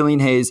Cunningham and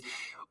Killian Hayes.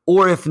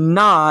 Or if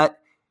not,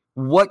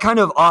 what kind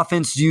of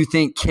offense do you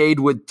think Cade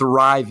would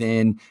thrive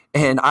in?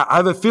 And I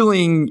have a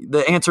feeling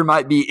the answer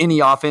might be any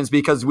offense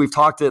because we've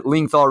talked at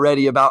length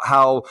already about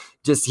how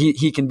just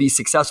he can be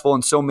successful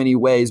in so many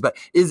ways. But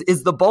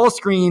is the ball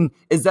screen,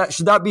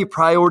 should that be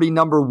priority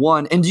number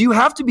one? And do you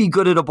have to be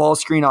good at a ball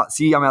screen?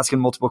 See, I'm asking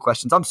multiple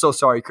questions. I'm so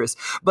sorry, Chris.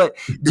 But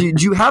do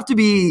you have to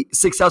be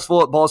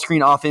successful at ball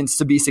screen offense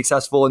to be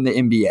successful in the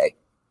NBA?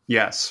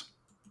 Yes.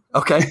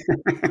 Okay.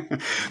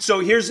 So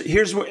here's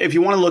if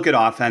you want to look at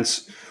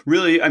offense,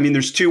 really, I mean,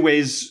 there's two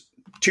ways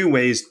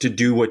to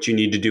do what you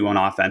need to do on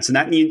offense, and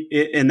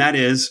that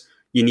is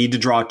you need to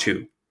draw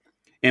two.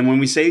 And when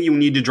we say you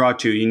need to draw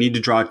two, you need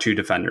to draw two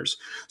defenders.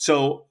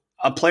 So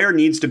a player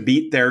needs to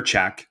beat their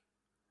check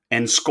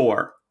and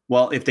score.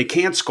 Well, if they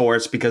can't score,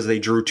 it's because they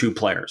drew two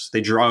players.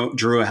 They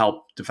drew a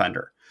help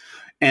defender.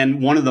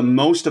 And one of the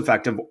most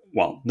effective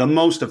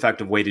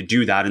way to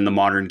do that in the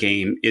modern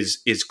game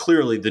is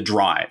clearly the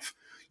drive.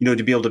 To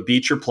be able to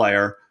beat your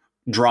player,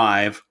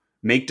 drive,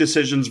 make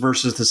decisions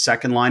versus the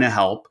second line of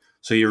help.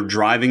 So you're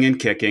driving and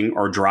kicking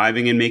or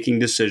driving and making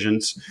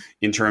decisions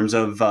in terms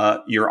of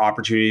your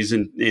opportunities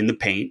in the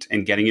paint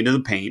and getting into the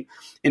paint.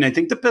 And I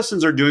think the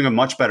Pistons are doing a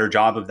much better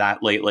job of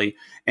that lately.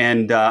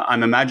 And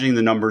I'm imagining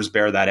the numbers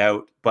bear that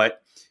out.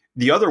 But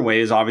the other way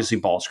is obviously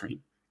ball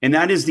screen. And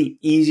that is the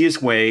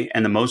easiest way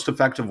and the most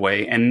effective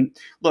way. And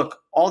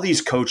look, all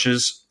these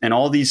coaches and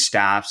all these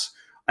staffs,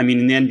 I mean,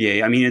 in the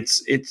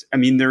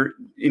NBA, they're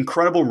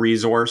incredible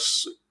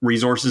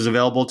resources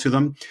available to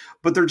them,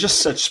 but they're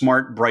just such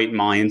smart, bright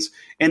minds,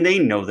 and they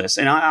know this.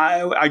 And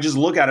I just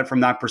look at it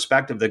from that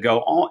perspective. They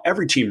go,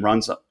 every team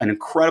runs an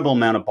incredible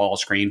amount of ball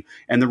screen,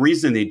 and the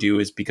reason they do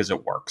is because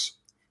it works,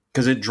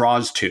 because it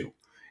draws two,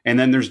 and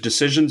then there's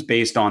decisions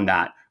based on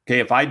that. Okay,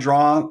 if I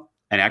draw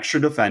an extra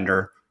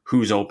defender,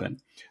 who's open?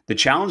 The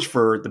challenge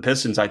for the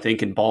Pistons, I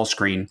think, in ball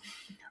screen.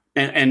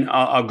 And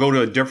I'll go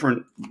to a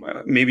different,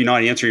 maybe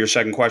not answer your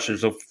second question,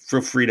 so feel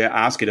free to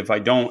ask it if I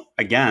don't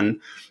again.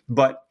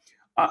 But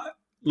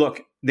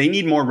look, they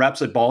need more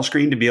reps at ball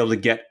screen to be able to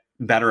get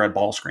better at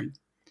ball screen.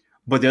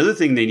 But the other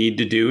thing they need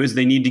to do is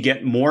they need to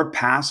get more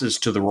passes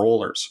to the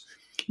rollers.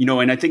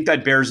 And I think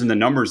that bears in the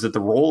numbers that the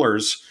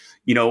rollers,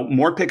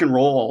 more pick and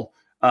roll,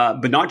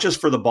 but not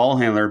just for the ball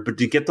handler, but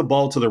to get the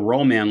ball to the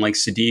roll man like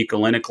Sadiq,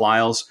 Olynyk,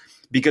 Lyles,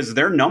 because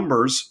their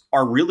numbers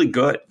are really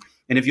good.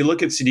 And if you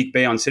look at Sadiq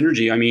Bey on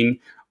Synergy, I mean,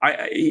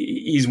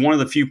 he's one of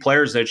the few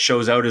players that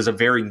shows out as a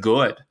very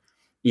good,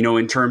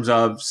 in terms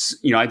of,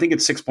 I think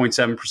it's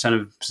 6.7%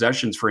 of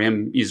possessions for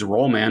him. He's a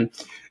roll man,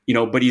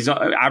 but he's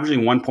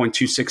averaging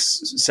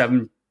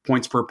 1.267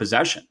 points per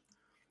possession.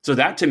 So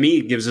that to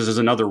me gives us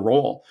another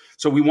role.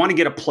 So we want to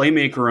get a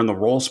playmaker in the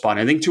roll spot.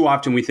 I think too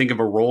often we think of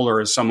a roller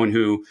as someone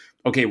who,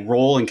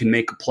 roll and can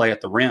make a play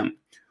at the rim.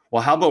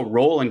 Well, how about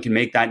roll and can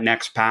make that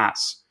next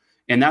pass?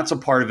 And that's a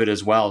part of it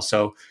as well.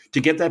 So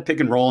to get that pick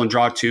and roll and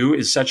draw two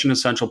is such an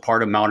essential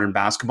part of modern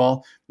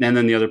basketball. And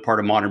then the other part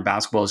of modern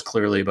basketball is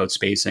clearly about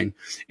spacing.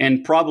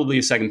 And probably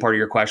a second part of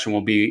your question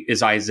will be,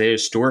 is Isaiah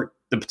Stewart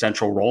the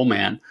potential roll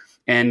man?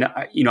 And,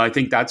 I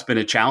think that's been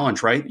a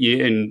challenge, right?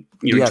 You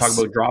talk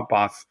about drop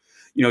off.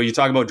 You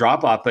talk about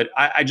drop off, but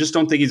I just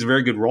don't think he's a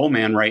very good roll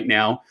man right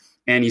now.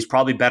 And he's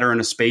probably better in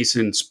a space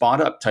and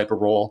spot up type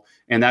of role.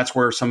 And that's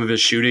where some of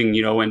his shooting,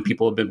 when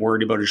people have been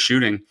worried about his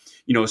shooting,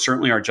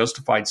 certainly are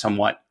justified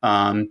somewhat.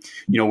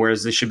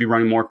 Whereas they should be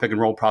running more pick and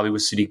roll probably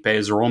with Sadiq Bey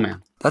as a roll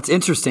man. That's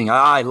interesting.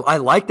 I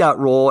like that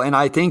role, and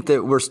I think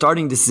that we're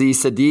starting to see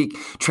Sadiq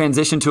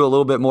transition to a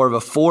little bit more of a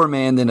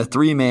 4-man than a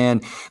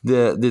 3-man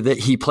that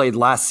he played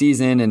last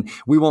season. And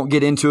we won't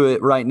get into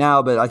it right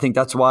now, but I think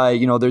that's why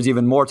there's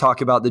even more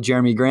talk about the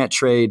Jeremy Grant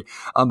trade.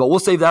 But we'll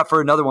save that for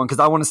another one because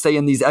I want to stay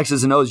in these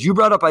X's and O's. You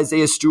brought up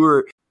Isaiah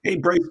Stewart. Hey,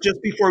 Bryce,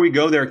 just before we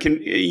go there,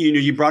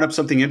 you brought up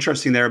something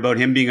interesting there about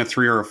him being a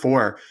 3 or a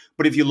 4.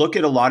 But if you look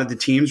at a lot of the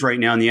teams right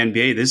now in the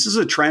NBA, this is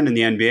a trend in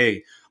the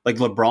NBA, like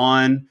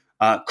LeBron,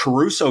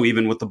 Caruso,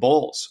 even with the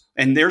Bulls.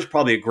 And there's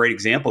probably a great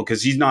example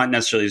because he's not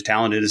necessarily as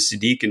talented as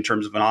Sadiq in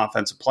terms of an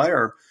offensive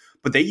player,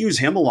 but they use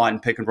him a lot in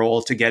pick and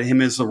roll to get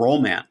him as the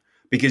roll man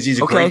because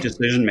he's a great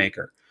decision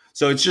maker.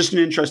 So it's just an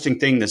interesting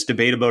thing. This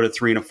debate about a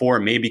 3 and a 4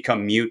 may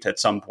become mute at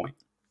some point.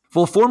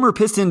 Well, former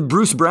Piston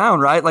Bruce Brown,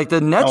 right? Like the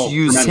Nets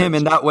use him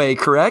in that way,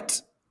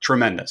 correct?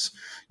 Tremendous.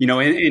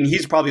 And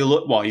he's probably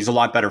he's a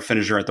lot better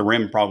finisher at the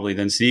rim probably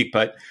than Sadiq,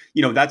 but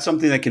that's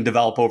something that can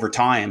develop over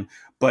time.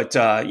 But,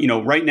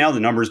 right now the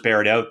numbers bear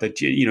it out that,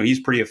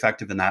 he's pretty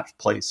effective in that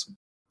place.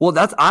 Well,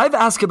 I've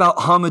asked about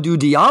Hamidou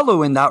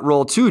Diallo in that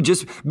role too,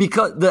 just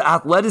because the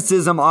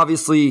athleticism,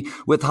 obviously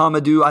with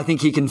Hamidou, I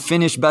think he can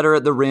finish better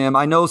at the rim.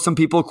 I know some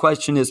people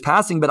question his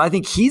passing, but I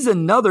think he's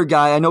another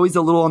guy. I know he's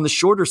a little on the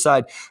shorter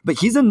side, but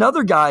he's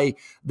another guy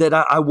that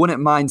I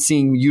wouldn't mind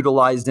seeing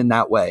utilized in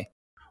that way.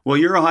 Well,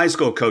 you're a high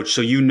school coach,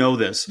 so you know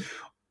this.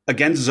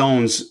 Against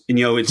zones,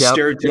 it's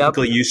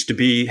stereotypically used to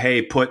be,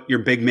 hey, put your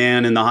big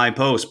man in the high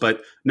post.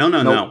 But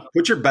no.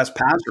 Put your best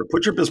passer,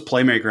 put your best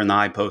playmaker in the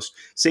high post.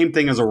 Same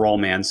thing as a roll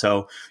man.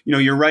 So,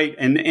 you're right.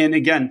 And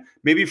again,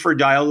 maybe for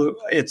Diallo,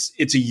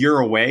 it's a year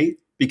away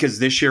because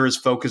this year is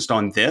focused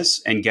on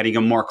this and getting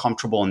him more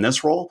comfortable in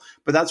this role.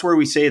 But that's where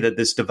we say that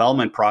this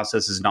development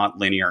process is not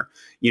linear.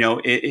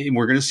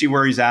 We're going to see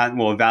where he's at and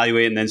we'll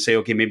evaluate and then say,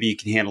 okay, maybe you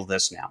can handle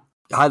this now.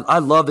 I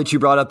love that you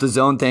brought up the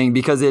zone thing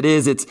because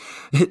it's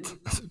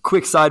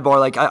quick sidebar.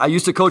 Like I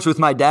used to coach with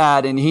my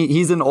dad and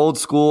he's an old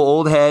school,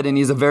 old head, and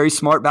he's a very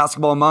smart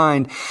basketball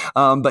mind.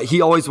 But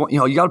he always,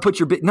 you got to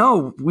put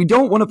no, we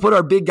don't want to put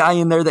our big guy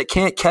in there that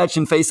can't catch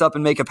and face up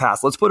and make a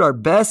pass. Let's put our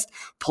best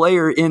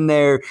player in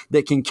there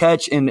that can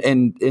catch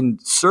and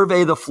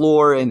survey the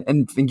floor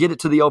and get it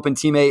to the open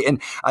teammate.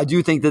 And I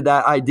do think that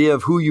idea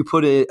of who you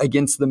put it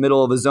against the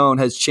middle of a zone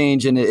has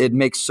changed and it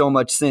makes so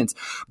much sense.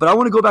 But I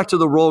want to go back to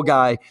the role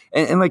guy.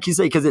 And like you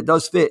say, because it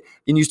does fit.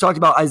 And you talked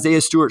about Isaiah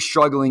Stewart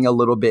struggling a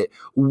little bit.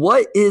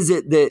 What is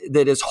it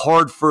that is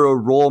hard for a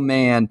role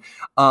man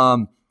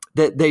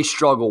that they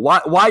struggle?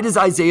 Why does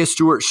Isaiah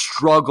Stewart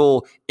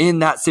struggle in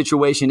that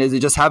situation? Is it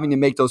just having to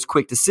make those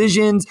quick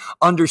decisions,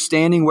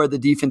 understanding where the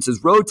defense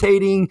is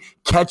rotating,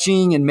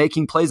 catching and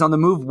making plays on the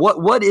move?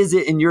 What is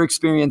it in your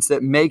experience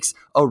that makes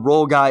a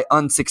role guy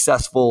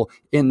unsuccessful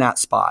in that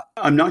spot?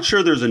 I'm not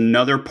sure there's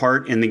another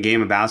part in the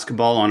game of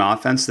basketball on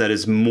offense that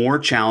is more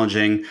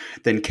challenging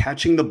than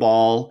catching the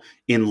ball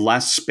in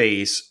less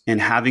space and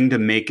having to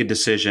make a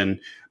decision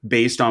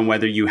based on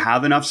whether you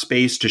have enough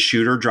space to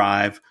shoot or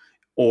drive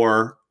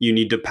or you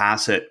need to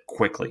pass it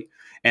quickly.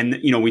 And,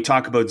 we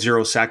talk about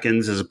 0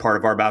 seconds as a part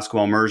of our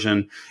basketball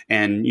immersion.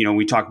 And,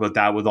 we talk about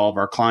that with all of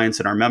our clients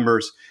and our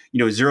members.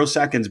 0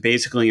 seconds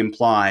basically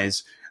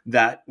implies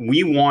that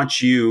we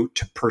want you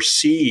to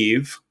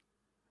perceive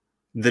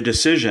the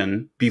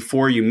decision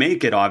before you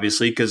make it,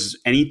 obviously, because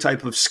any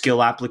type of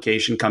skill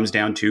application comes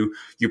down to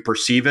you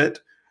perceive it,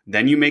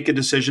 then you make a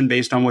decision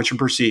based on what you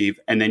perceive,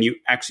 and then you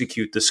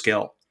execute the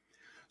skill.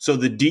 So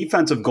the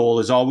defensive goal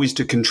is always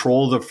to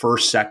control the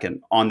first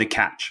second on the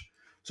catch.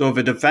 So if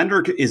a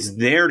defender is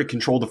there to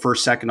control the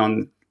first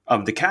second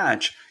of the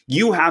catch,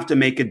 you have to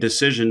make a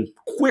decision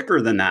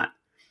quicker than that.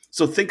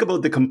 So think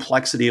about the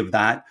complexity of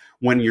that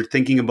when you're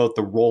thinking about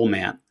the roll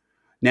man.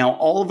 Now,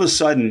 all of a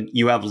sudden,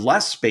 you have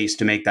less space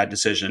to make that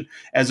decision,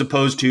 as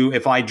opposed to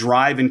if I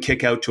drive and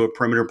kick out to a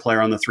perimeter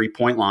player on the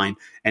 3-point line,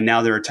 and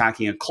now they're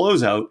attacking a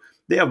closeout,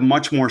 they have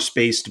much more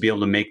space to be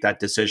able to make that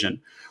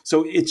decision.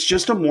 So it's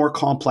just a more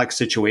complex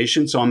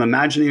situation. So I'm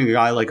imagining a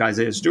guy like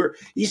Isaiah Stewart.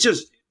 He's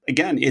just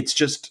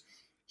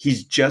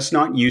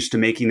not used to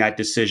making that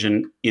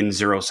decision in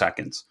 0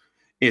 seconds.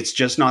 It's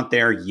just not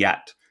there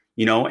yet,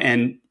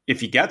 and if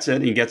he gets it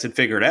and he gets it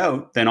figured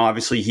out, then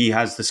obviously he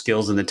has the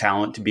skills and the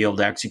talent to be able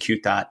to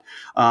execute that.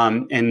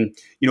 And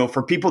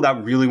for people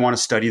that really want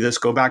to study this,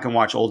 go back and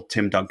watch old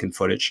Tim Duncan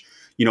footage,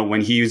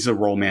 when he was a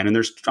roll man.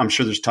 And I'm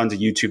sure there's tons of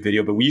YouTube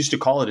video, but we used to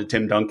call it a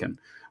Tim Duncan,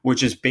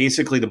 which is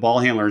basically the ball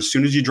handler. As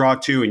soon as you draw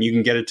 2 and you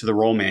can get it to the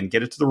roll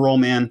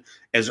man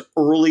as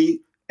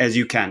early as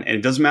you can. And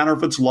it doesn't matter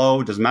if it's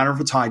low, it doesn't matter if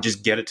it's high,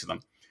 just get it to them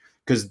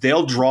because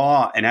they'll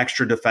draw an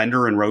extra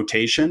defender in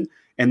rotation.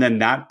 And then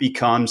that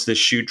becomes the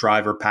shoot,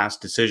 drive, or pass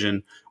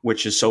decision,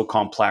 which is so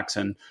complex.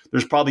 And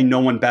there's probably no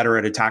one better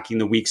at attacking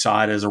the weak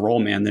side as a roll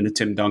man than a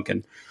Tim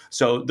Duncan.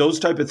 So those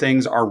type of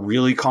things are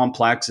really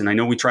complex. And I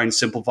know we try and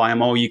simplify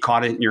them. Oh, you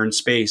caught it and you're in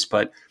space.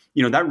 But,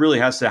 that really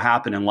has to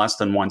happen in less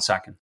than 1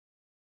 second.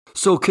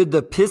 So could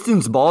the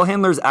Pistons ball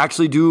handlers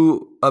actually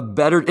do a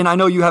better, and I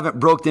know you haven't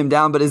broke them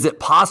down, but is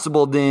it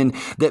possible then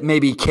that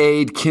maybe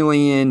Cade,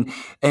 Killian,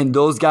 and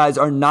those guys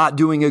are not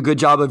doing a good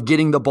job of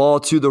getting the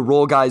ball to the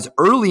roll guys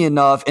early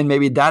enough, and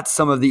maybe that's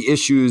some of the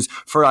issues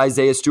for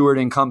Isaiah Stewart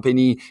and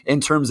company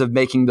in terms of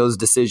making those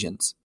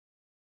decisions?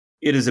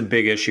 It is a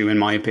big issue, in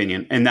my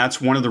opinion. And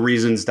that's one of the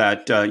reasons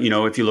that,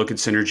 if you look at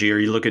synergy or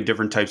you look at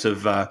different types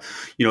of,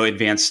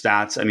 advanced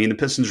stats, I mean, the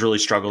Pistons really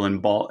struggle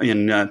in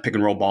pick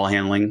and roll ball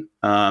handling.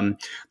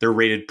 They're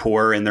rated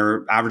poor and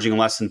they're averaging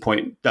less than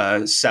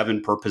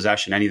 0.7 per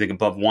possession. Anything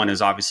above 1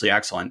 is obviously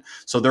excellent.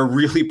 So they're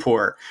really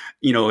poor,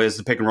 as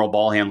the pick and roll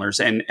ball handlers.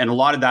 And a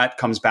lot of that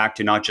comes back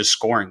to not just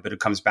scoring, but it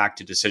comes back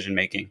to decision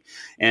making.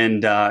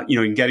 And,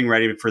 in getting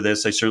ready for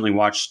this, I certainly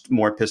watched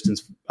more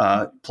Pistons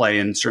play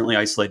and certainly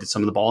isolated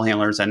some of the ball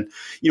handlers and,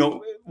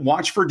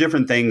 watch for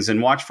different things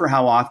and watch for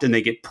how often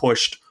they get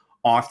pushed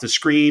off the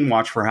screen.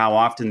 Watch for how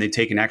often they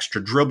take an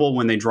extra dribble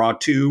when they draw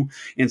two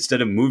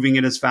instead of moving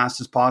it as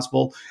fast as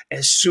possible.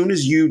 As soon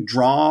as you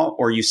draw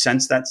or you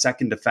sense that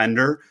second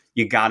defender,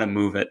 you got to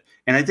move it.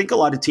 And I think a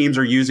lot of teams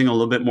are using a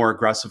little bit more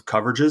aggressive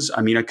coverages.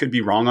 I mean, I could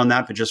be wrong on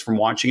that, but just from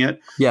watching it,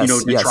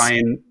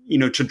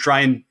 to try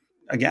and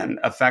again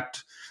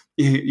affect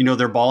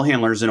their ball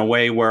handlers in a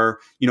way where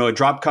a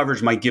drop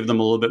coverage might give them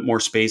a little bit more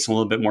space and a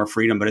little bit more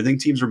freedom. But I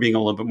think teams are being a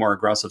little bit more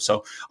aggressive.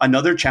 So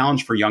another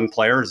challenge for young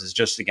players is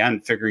just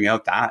again figuring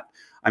out that.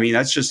 I mean,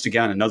 that's just,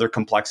 again, another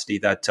complexity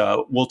that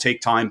will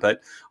take time.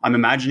 But I'm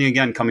imagining,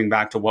 again, coming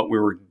back to what we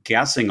were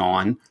guessing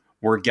on,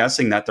 we're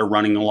guessing that they're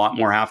running a lot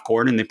more half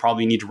court and they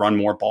probably need to run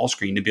more ball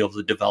screen to be able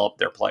to develop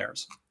their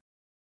players.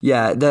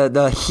 Yeah,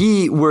 the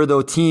Heat were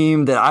the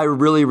team that I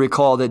really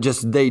recall that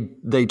just they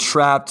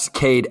trapped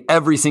Cade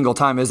every single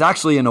time. It was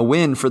actually in a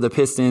win for the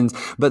Pistons,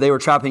 but they were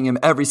trapping him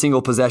every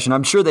single possession.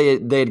 I'm sure they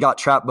had got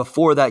trapped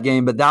before that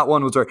game, but that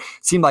one was where it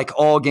seemed like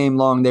all game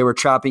long they were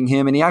trapping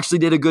him, and he actually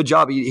did a good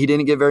job. He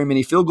didn't get very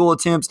many field goal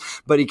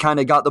attempts, but he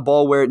kind of got the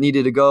ball where it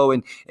needed to go,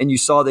 and you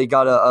saw they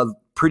got a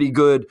pretty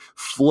good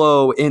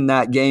flow in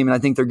that game, and I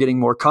think they're getting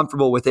more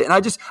comfortable with it. And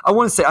I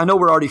want to say, I know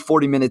we're already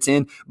 40 minutes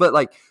in, but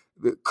like,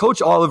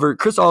 Chris Oliver,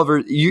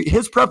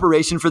 his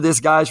preparation for this,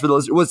 guys,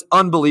 was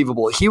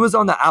unbelievable. He was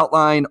on the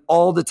outline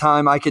all the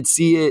time. I could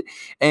see it.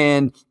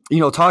 And,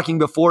 talking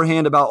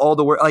beforehand about all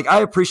the work, like, I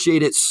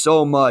appreciate it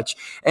so much.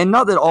 And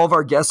not that all of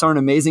our guests aren't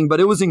amazing, but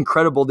it was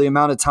incredible the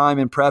amount of time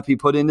and prep he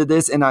put into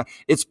this. And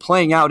it's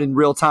playing out in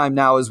real time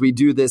now as we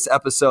do this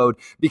episode,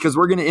 because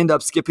we're going to end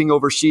up skipping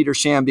over Sheet or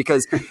Sham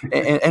because,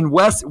 and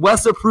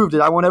Wes approved it.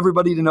 I want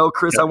everybody to know,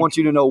 Chris, I want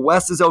you to know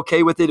Wes is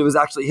okay with it. It was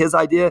actually his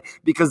idea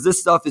because this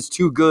stuff is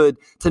too good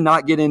to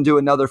not get into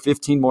another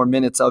 15 more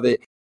minutes of it.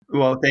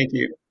 Well, thank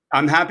you.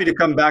 I'm happy to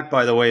come back,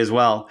 by the way, as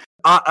well.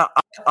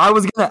 I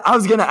was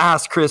gonna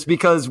ask Chris,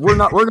 because we're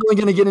only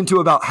gonna get into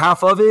about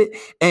half of it,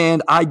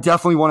 and I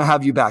definitely want to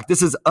have you back.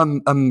 This is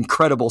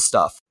incredible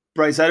stuff.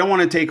 Bryce, I don't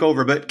want to take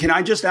over, but can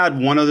I just add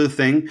one other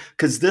thing?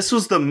 Because this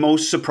was the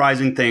most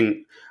surprising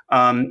thing.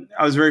 I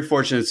was very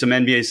fortunate. Some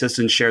NBA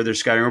assistants shared their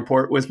scouting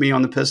report with me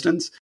on the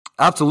Pistons.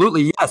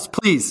 Absolutely, yes,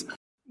 please.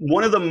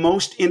 One of the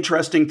most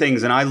interesting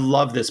things, and I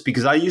love this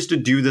because I used to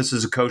do this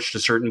as a coach to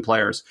certain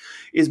players,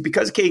 is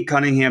because Cade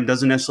Cunningham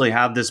doesn't necessarily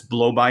have this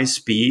blow-by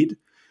speed.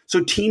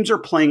 So teams are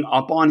playing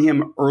up on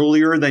him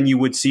earlier than you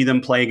would see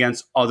them play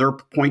against other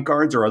point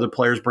guards or other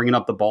players bringing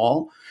up the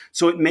ball.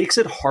 So it makes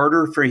it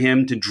harder for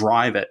him to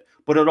drive it.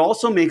 But it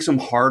also makes him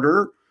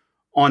harder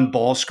on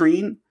ball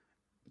screen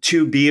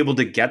to be able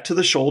to get to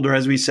the shoulder,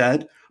 as we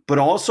said. But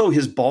also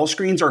his ball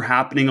screens are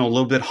happening a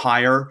little bit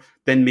higher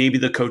than maybe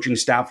the coaching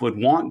staff would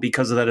want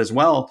because of that as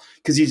well,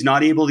 because he's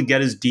not able to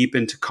get as deep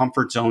into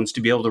comfort zones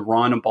to be able to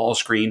run a ball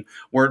screen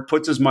where it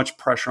puts as much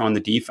pressure on the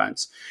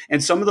defense.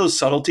 And some of those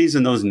subtleties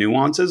and those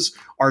nuances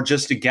are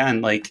just, again,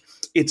 like,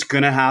 it's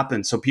going to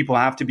happen. So people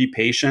have to be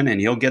patient,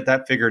 and he'll get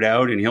that figured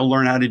out and he'll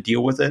learn how to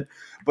deal with it.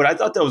 But I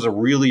thought that was a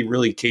really,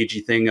 really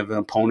cagey thing of an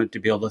opponent to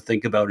be able to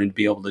think about and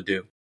be able to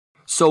do.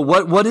 So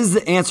what is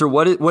the answer?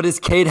 What does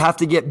Cade have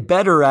to get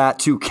better at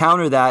to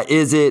counter that?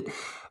 Is it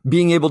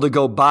being able to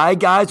go by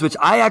guys, which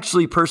I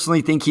actually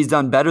personally think he's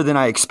done better than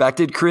I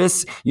expected,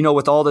 Chris,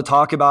 with all the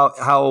talk about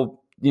how,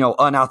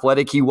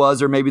 unathletic he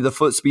was, or maybe the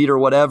foot speed or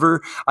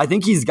whatever. I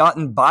think he's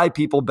gotten by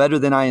people better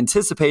than I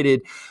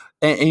anticipated.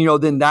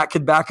 And then that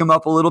could back him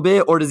up a little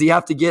bit. Or does he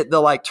have to get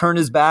turn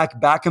his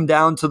back him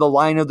down to the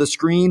line of the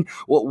screen?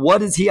 What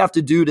does he have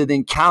to do to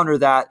then counter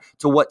that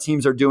to what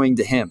teams are doing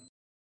to him?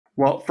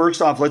 Well,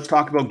 first off, let's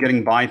talk about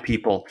getting by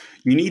people.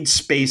 You need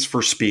space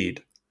for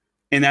speed.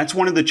 And that's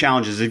one of the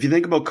challenges. If you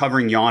think about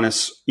covering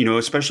Giannis,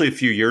 especially a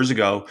few years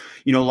ago,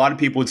 a lot of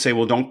people would say,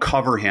 well, don't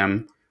cover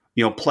him,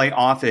 play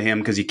off of him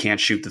because he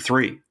can't shoot the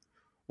three.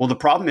 Well, the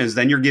problem is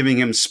then you're giving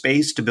him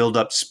space to build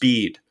up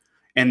speed.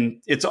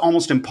 And it's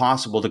almost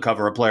impossible to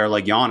cover a player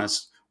like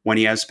Giannis when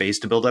he has space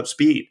to build up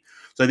speed.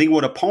 So I think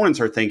what opponents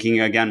are thinking,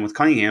 again, with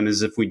Cunningham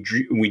is if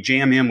we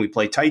jam him, we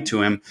play tight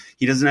to him,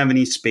 he doesn't have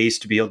any space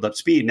to build up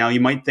speed. Now, you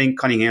might think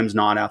Cunningham's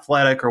not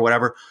athletic or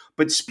whatever,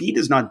 but speed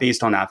is not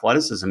based on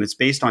athleticism. It's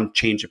based on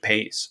change of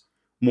pace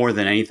more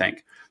than anything.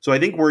 So I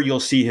think where you'll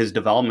see his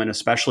development,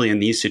 especially in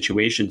these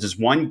situations, is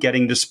one,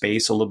 getting to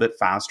space a little bit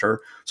faster.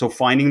 So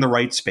finding the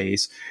right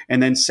space.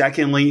 And then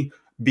secondly,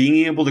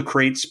 being able to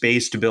create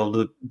space to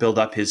build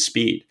up his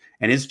speed.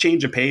 And his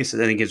change of pace, I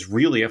think, is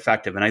really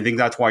effective. And I think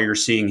that's why you're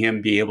seeing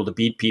him be able to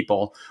beat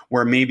people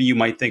where maybe you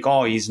might think,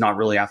 oh, he's not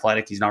really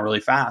athletic, he's not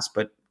really fast.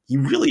 But he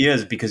really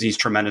is, because he's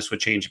tremendous with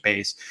change of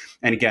pace.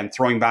 And again,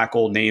 throwing back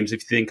old names,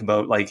 if you think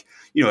about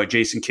a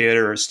Jason Kidd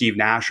or a Steve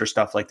Nash or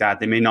stuff like that,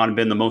 they may not have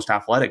been the most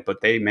athletic,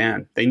 but they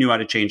knew how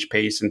to change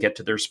pace and get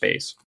to their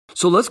space.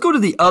 So let's go to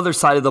the other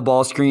side of the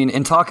ball screen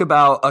and talk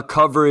about a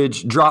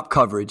coverage, drop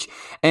coverage.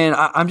 And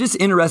I'm just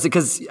interested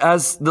because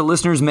as the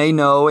listeners may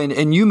know,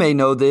 and you may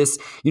know this,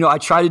 I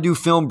try to do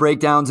film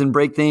breakdowns and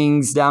break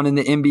things down in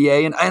the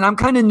NBA. And I'm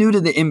kind of new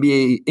to the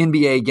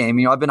NBA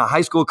game. I've been a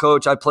high school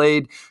coach. I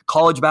played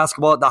college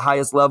basketball at the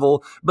highest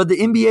level, but the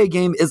NBA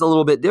game is a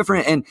little bit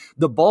different. And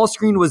the ball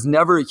screen was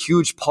never a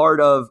huge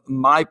part of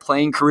my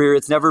playing career.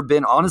 It's never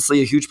been,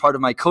 honestly, a huge part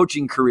of my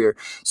coaching career.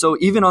 So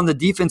even on the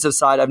defensive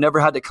side, I've never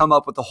had to come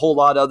up with a whole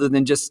lot other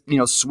than just,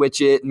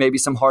 switch it, maybe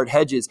some hard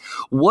hedges.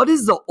 What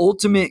is the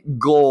ultimate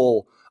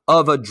goal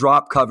of a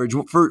drop coverage?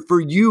 For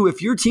you,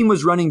 if your team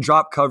was running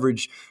drop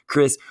coverage,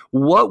 Chris,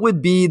 what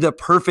would be the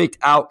perfect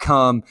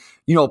outcome,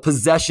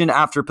 possession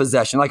after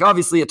possession? Like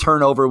obviously a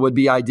turnover would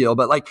be ideal,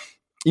 but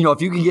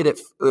if you can get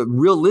a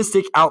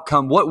realistic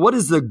outcome, what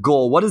is the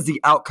goal? What is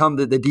the outcome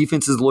that the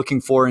defense is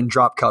looking for in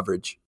drop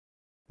coverage?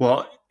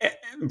 Well,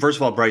 first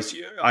of all, Bryce,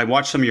 I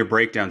watched some of your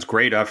breakdowns.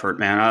 Great effort,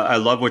 man. I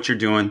love what you're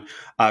doing.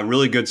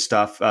 Really good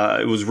stuff.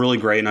 It was really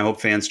great, and I hope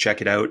fans check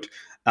it out.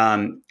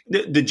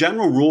 The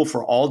general rule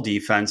for all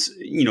defense,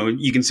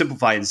 you can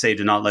simplify it and say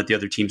to not let the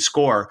other team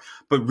score,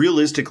 but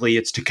realistically,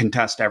 it's to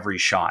contest every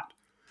shot.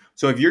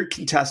 So if you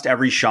contest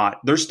every shot,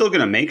 they're still going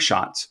to make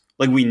shots.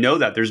 Like we know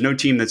that there's no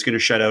team that's going to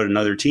shut out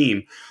another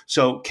team.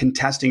 So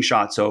contesting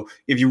shots. So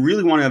if you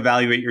really want to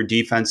evaluate your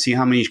defense, see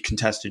how many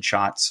contested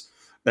shots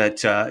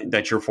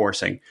that you're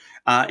forcing.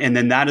 And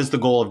then that is the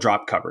goal of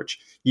drop coverage.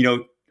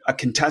 A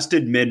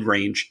contested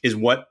mid-range is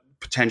what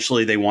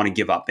potentially they want to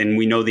give up. And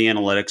we know the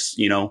analytics,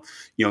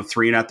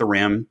 3 and at the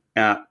rim.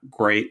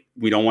 Great.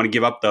 We don't want to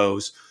give up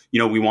those.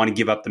 We want to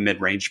give up the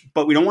mid-range,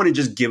 but we don't want to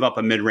just give up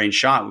a mid-range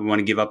shot. We want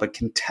to give up a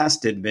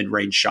contested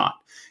mid-range shot.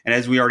 And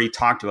as we already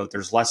talked about,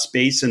 there's less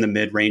space in the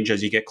mid-range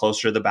as you get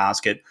closer to the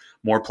basket.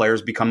 More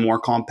players become more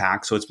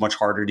compact, so it's much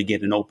harder to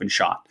get an open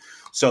shot.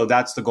 So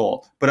that's the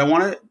goal. But I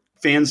want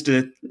fans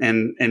to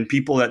and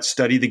people that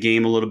study the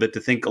game a little bit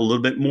to think a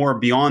little bit more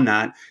beyond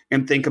that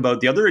and think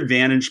about the other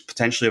advantage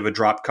potentially of a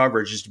drop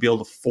coverage is to be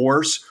able to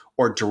force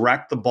or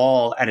direct the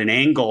ball at an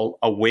angle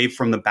away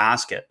from the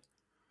basket.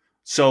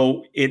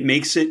 So it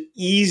makes it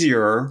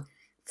easier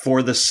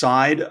for the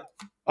side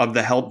of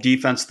the help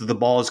defense that the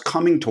ball is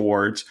coming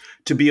towards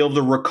to be able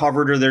to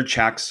recover to their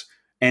checks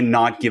and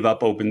not give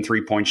up open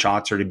 3-point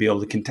shots or to be able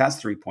to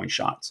contest 3-point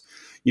shots.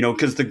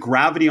 Because the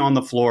gravity on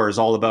the floor is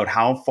all about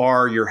how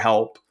far your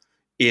help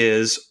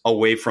is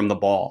away from the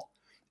ball.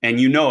 And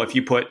if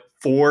you put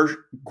 4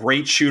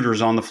 great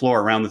shooters on the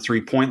floor around the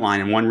 3-point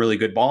line and one really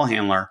good ball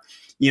handler,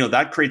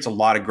 that creates a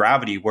lot of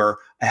gravity where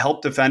a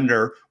help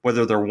defender,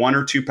 whether they're 1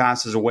 or 2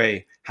 passes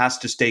away, has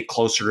to stay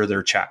closer to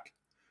their check.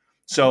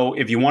 So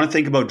if you want to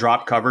think about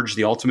drop coverage,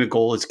 the ultimate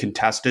goal is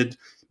contested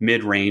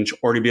mid-range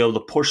or to be able to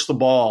push the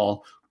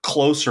ball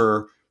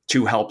closer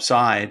to help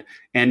side.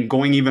 And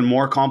going even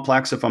more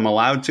complex, if I'm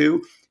allowed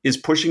to, is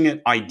pushing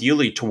it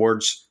ideally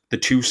towards the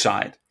 2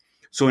 side.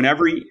 So in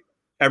every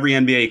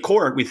NBA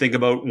court, we think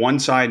about 1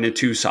 side and a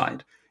 2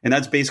 side. And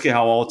that's basically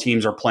how all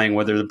teams are playing,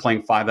 whether they're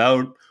playing 5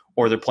 out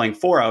or they're playing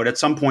 4 out. At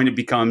some point, it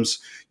becomes,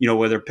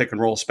 whether pick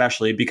and roll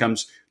especially, it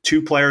becomes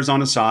 2 players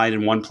on a side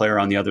and 1 player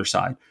on the other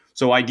side.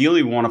 So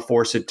ideally, we want to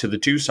force it to the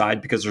 2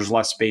 side because there's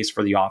less space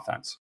for the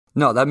offense.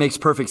 No, that makes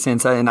perfect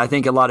sense. And I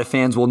think a lot of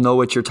fans will know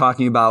what you're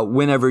talking about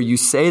whenever you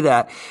say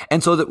that.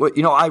 And so that,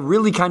 I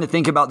really kind of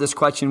think about this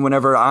question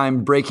whenever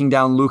I'm breaking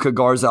down Luka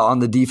Garza on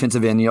the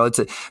defensive end.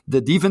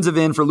 The defensive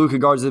end for Luka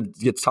Garza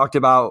gets talked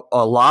about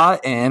a lot,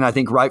 and I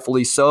think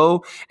rightfully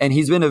so. And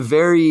he's been a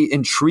very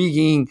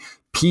intriguing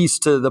piece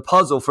to the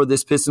puzzle for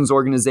this Pistons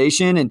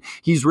organization. And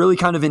he's really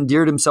kind of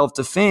endeared himself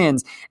to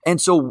fans.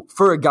 And so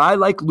for a guy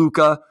like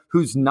Luka,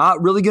 who's not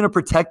really going to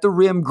protect the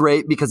rim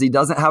great because he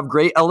doesn't have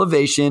great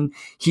elevation,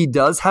 he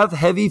does have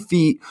heavy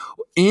feet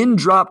in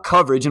drop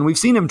coverage. And we've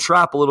seen him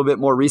trap a little bit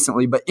more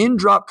recently, but in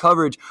drop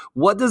coverage,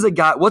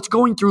 what's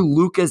going through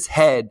Luka's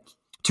head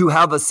to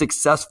have a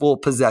successful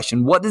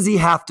possession? What does he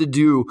have to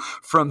do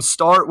from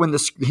start when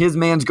his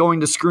man's going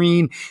to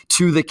screen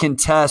to the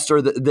contest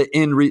or the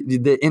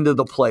end of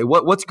the play?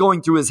 What's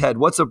going through his head?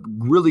 What's a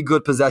really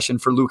good possession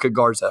for Luka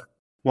Garza?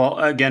 Well,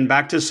 again,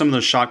 back to some of the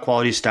shot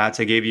quality stats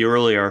I gave you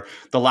earlier,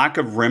 the lack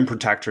of rim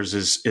protectors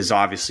is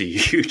obviously a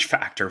huge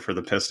factor for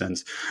the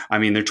Pistons. I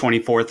mean, they're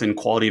 24th in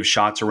quality of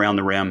shots around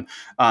the rim.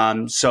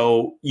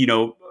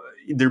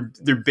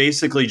 They're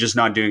basically just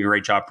not doing a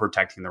great job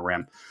protecting the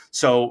rim.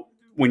 So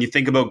when you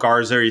think about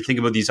Garza or you think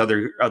about these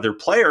other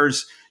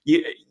players,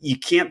 you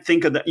can't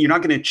think of that. You're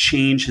not going to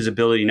change his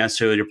ability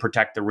necessarily to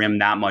protect the rim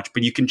that much,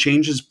 but you can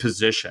change his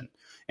position.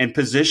 And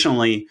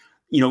positionally,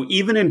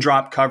 even in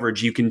drop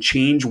coverage, you can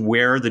change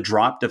where the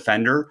drop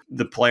defender,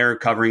 the player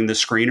covering the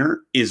screener,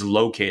 is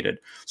located.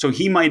 So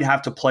he might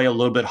have to play a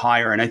little bit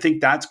higher. And I think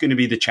that's going to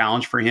be the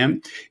challenge for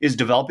him, is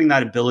developing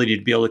that ability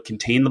to be able to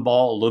contain the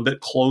ball a little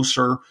bit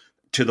closer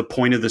to the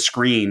point of the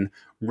screen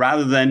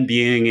rather than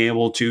being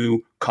able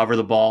to cover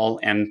the ball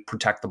and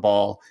protect the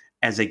ball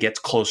as it gets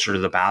closer to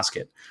the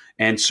basket.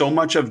 And so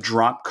much of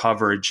drop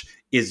coverage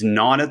is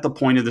not at the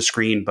point of the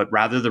screen, but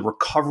rather the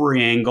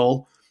recovery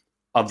angle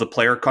of the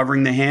player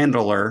covering the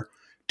handler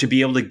to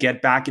be able to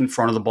get back in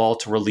front of the ball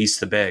to release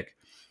the big.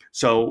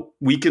 So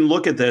we can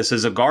look at this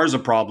as a Garza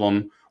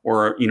problem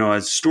or,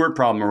 a Stewart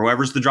problem or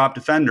whoever's the drop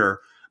defender.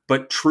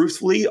 But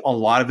truthfully, a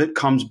lot of it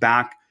comes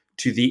back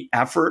to the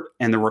effort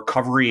and the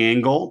recovery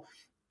angle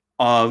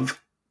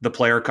of the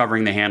player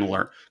covering the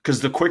handler. Because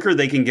the quicker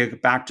they can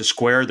get back to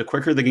square, the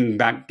quicker they can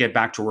get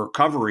back to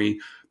recovery,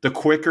 the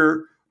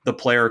quicker the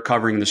player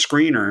covering the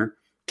screener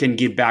can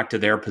get back to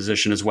their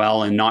position as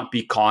well and not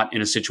be caught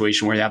in a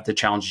situation where they have to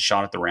challenge a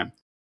shot at the rim.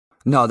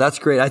 No, that's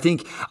great. I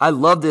think I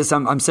love this.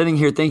 I'm sitting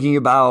here thinking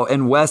about,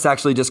 and Wes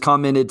actually just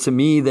commented to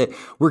me that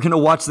we're going to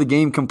watch the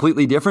game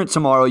completely different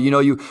tomorrow.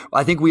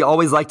 I think we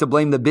always like to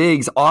blame the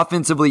bigs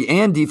offensively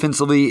and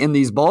defensively in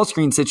these ball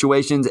screen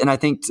situations. And I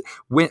think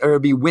it'll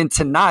be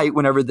tonight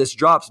whenever this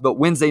drops, but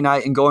Wednesday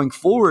night and going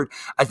forward,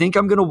 I think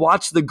I'm going to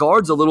watch the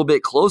guards a little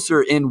bit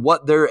closer in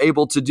what they're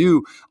able to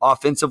do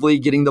offensively,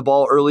 getting the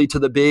ball early to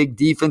the big,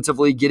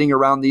 defensively getting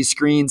around these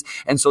screens.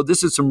 And so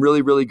this is some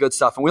really, really good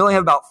stuff. And we only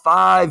have about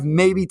 5,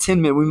 maybe 10 minutes.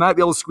 We might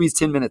be able to squeeze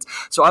 10 minutes.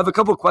 So I have a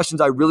couple of questions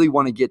I really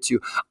want to get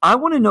to. I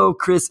want to know,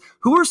 Chris,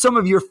 who are some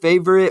of your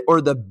favorite or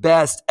the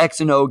best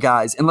X and O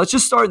guys? And let's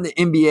just start in the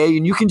NBA,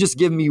 and you can just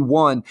give me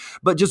one.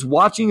 But just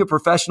watching a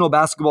professional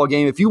basketball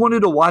game, if you wanted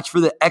to watch for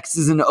the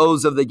X's and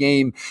O's of the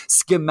game,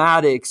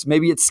 schematics,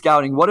 maybe it's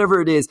scouting, whatever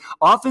it is,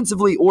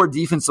 offensively or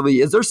defensively,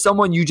 is there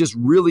someone you just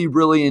really,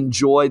 really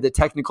enjoy the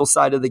technical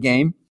side of the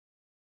game?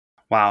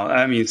 Wow.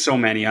 I mean, so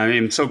many.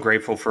 I'm so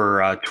grateful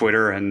for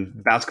Twitter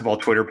and basketball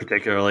Twitter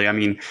particularly. I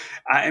mean,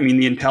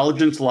 the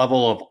intelligence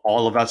level of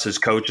all of us as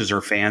coaches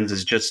or fans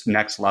is just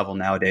next level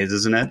nowadays,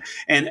 isn't it?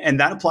 And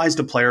that applies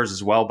to players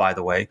as well, by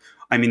the way.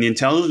 I mean, the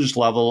intelligence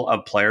level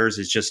of players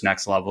is just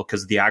next level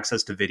because the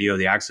access to video,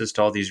 the access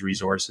to all these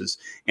resources,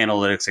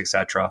 analytics,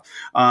 etc.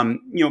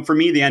 For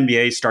me, the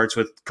NBA starts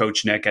with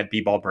Coach Nick at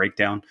B-Ball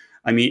Breakdown.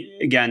 I mean,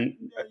 again,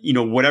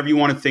 whatever you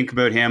want to think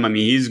about him, I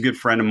mean, he's a good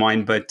friend of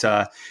mine, but,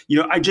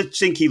 I just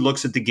think he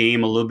looks at the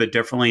game a little bit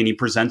differently and he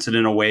presents it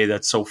in a way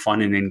that's so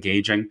fun and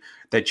engaging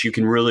that you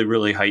can really,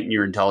 really heighten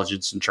your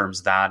intelligence in terms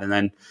of that. And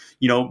then,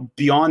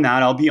 beyond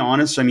that, I'll be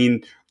honest, I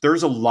mean,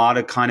 there's a lot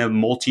of kind of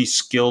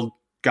multi-skilled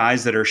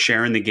guys that are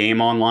sharing the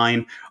game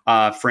online.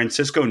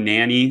 Francisco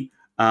Nani,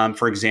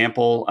 for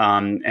example,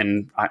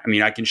 and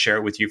I can share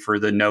it with you for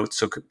the notes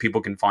so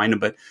people can find him,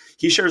 but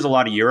he shares a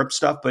lot of Europe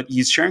stuff, but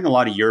he's sharing a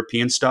lot of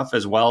European stuff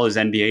as well as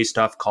NBA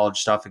stuff, college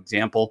stuff,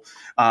 example,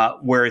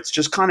 where it's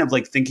just kind of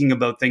like thinking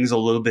about things a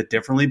little bit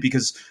differently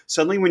because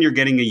suddenly when you're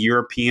getting a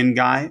European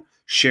guy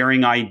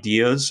sharing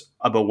ideas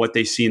about what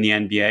they see in the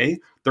NBA,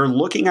 they're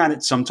looking at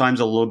it sometimes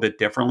a little bit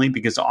differently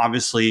because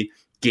obviously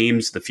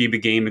games, the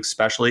FIBA game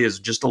especially, is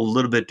just a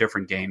little bit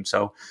different game.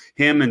 So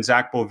him and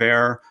Zach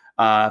Bovair,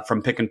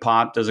 from Pick and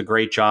Pop does a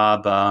great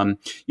job. And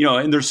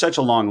there's such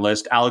a long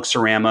list. Alex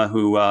Sarama,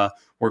 who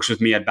works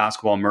with me at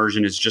Basketball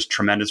Immersion, is just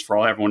tremendous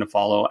for everyone to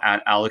follow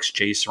at Alex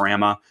J.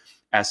 Sarama,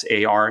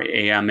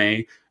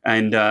 Sarama.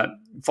 And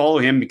follow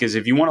him because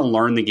if you want to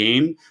learn the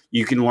game,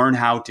 you can learn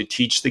how to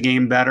teach the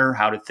game better,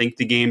 how to think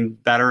the game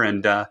better.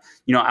 And,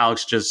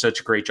 Alex does such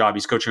a great job.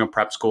 He's coaching a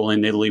prep school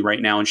in Italy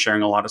right now and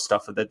sharing a lot of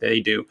stuff that they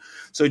do.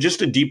 So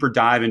just a deeper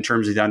dive in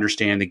terms of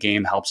understanding the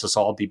game helps us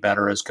all be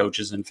better as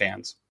coaches and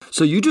fans.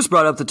 So you just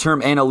brought up the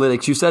term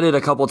analytics. You said it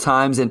a couple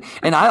times, and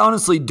I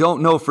honestly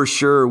don't know for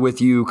sure with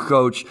you,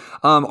 Coach.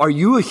 Are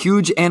you a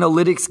huge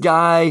analytics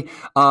guy?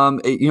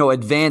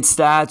 Advanced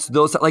stats,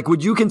 those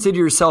would you consider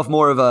yourself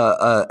more of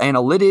a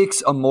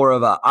analytics, more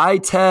of a eye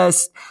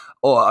test,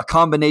 or a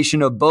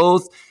combination of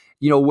both?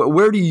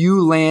 Where do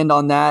you land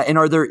on that? And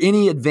are there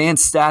any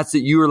advanced stats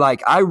that you are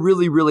like, I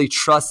really, really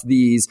trust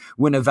these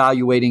when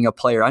evaluating a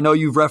player? I know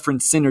you've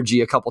referenced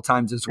Synergy a couple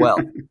times as well.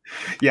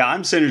 Yeah,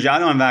 I'm Synergy. I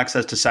don't have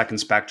access to Second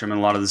Spectrum and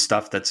a lot of the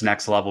stuff that's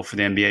next level for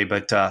the NBA.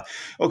 But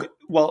okay,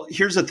 well,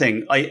 here's the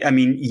thing. I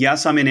mean,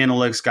 yes, I'm an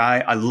analytics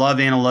guy. I love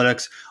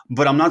analytics,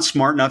 but I'm not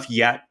smart enough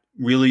yet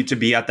really to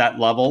be at that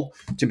level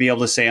to be able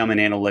to say I'm an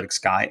analytics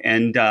guy.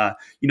 And,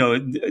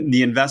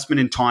 the investment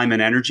in time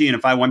and energy. And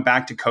if I went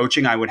back to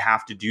coaching, I would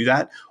have to do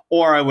that.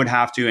 Or I would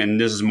have to, and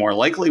this is more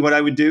likely what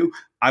I would do,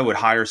 I would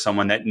hire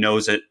someone that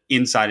knows it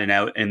inside and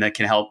out and that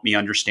can help me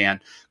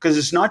understand. Because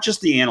it's not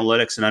just the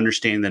analytics and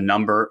understanding the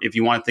number. If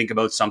you want to think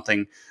about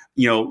something,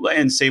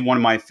 and say one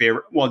of my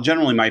favorite, well,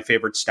 generally my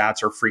favorite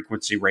stats are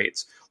frequency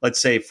rates. Let's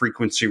say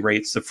frequency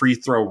rates, the free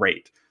throw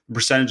rate, the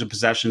percentage of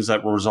possessions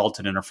that were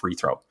resulted in a free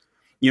throw.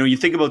 You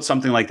think about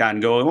something like that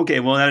and go, okay,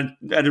 well,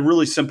 at a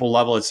really simple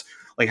level, it's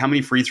like how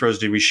many free throws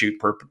did we shoot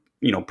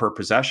per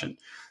possession?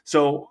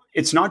 So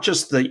it's not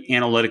just the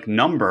analytic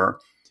number.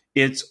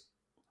 It's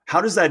how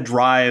does that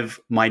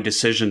drive my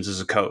decisions as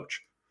a coach?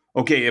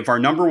 Okay, if our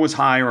number was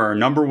high or our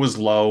number was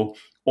low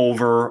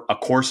over a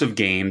course of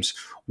games,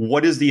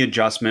 what is the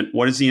adjustment?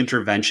 What is the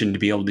intervention to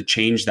be able to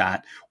change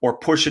that or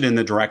push it in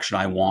the direction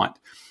I want?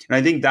 And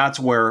I think that's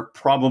where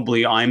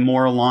probably I'm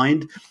more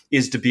aligned,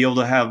 is to be able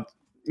to have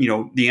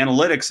the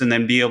analytics and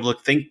then be able to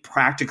think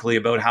practically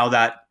about how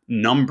that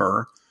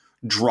number,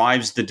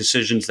 drives the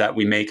decisions that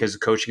we make as a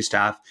coaching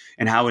staff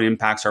and how it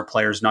impacts our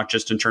players, not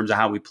just in terms of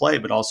how we play,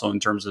 but also in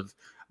terms of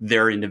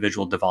their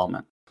individual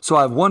development. So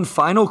I have one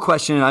final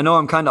question, and I know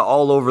I'm kind of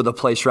all over the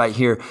place right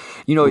here.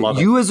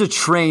 You as a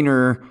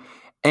trainer,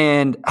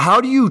 and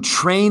how do you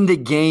train the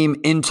game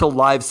into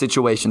live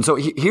situations? So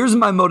here's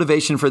my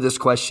motivation for this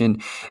question,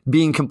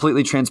 being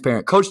completely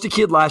transparent. Coached a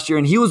kid last year,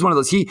 and he was one of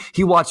those.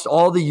 He watched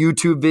all the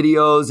YouTube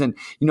videos and,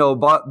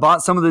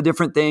 bought some of the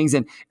different things.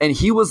 And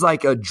he was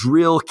like a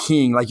drill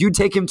king. Like, you'd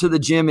take him to the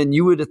gym and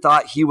you would have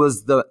thought he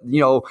was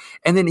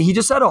and then he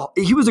just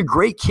he was a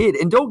great kid.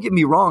 And don't get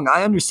me wrong,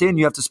 I understand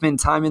you have to spend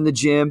time in the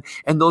gym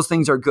and those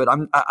things are good.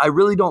 I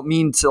really don't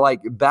mean to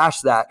like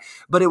bash that,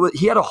 but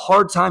he had a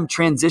hard time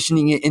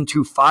transitioning it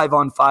into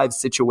 5-on-5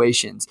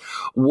 situations.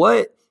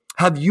 What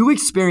have you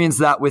experienced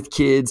that with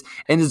kids?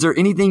 And is there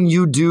anything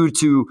you do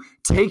to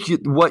take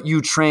what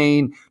you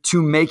train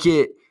to make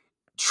it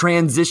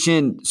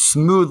transition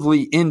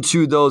smoothly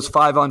into those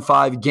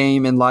 5-on-5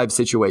 game and live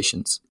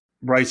situations?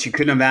 Bryce, you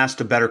couldn't have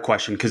asked a better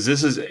question, because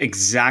this is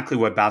exactly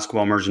what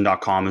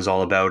basketballimmersion.com is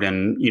all about.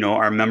 And,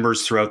 our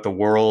members throughout the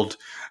world,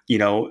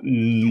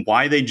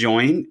 why they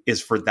join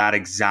is for that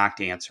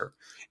exact answer.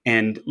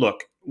 And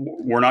look,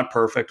 we're not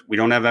perfect. We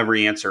don't have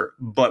every answer.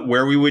 But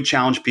where we would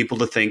challenge people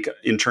to think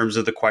in terms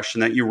of the question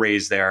that you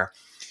raised there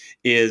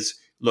is,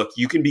 look,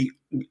 you can be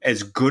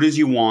as good as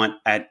you want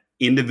at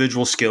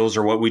individual skills,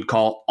 or what we'd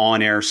call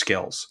on-air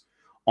skills.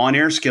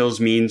 On-air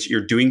skills means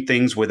you're doing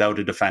things without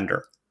a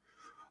defender.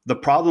 The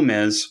problem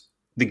is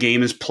the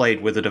game is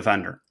played with a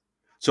defender.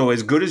 So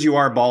as good as you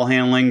are ball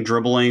handling,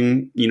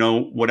 dribbling,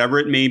 whatever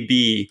it may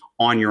be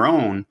on your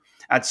own,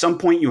 at some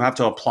point you have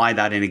to apply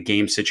that in a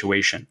game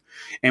situation.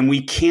 And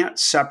we can't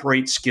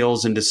separate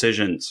skills and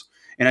decisions.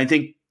 And I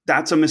think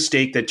that's a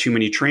mistake that too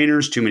many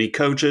trainers, too many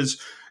coaches,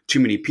 too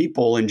many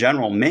people in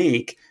general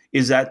make,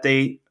 is that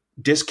they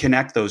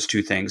disconnect those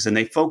two things and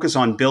they focus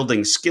on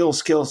building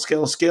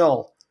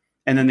skill.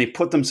 And then they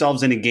put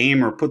themselves in a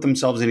game or put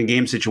themselves in a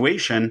game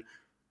situation.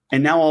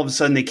 And now all of a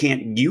sudden they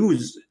can't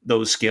use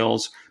those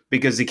skills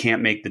because they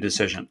can't make the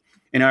decision.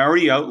 And I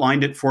already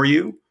outlined it for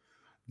you.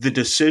 The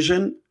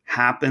decision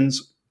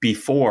happens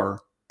before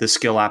the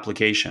skill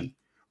application.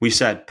 We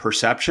said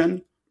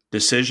perception,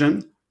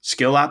 decision,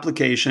 skill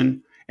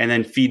application, and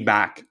then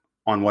feedback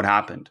on what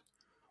happened.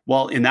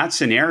 Well, in that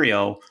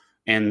scenario,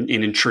 and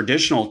in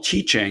traditional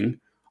teaching,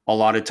 a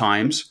lot of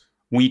times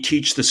we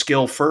teach the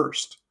skill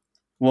first.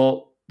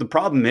 Well, the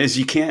problem is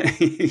you can't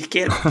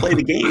play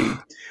the game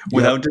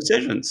without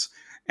decisions.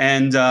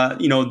 And,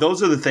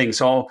 those are the things.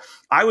 So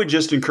I would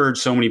just encourage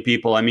so many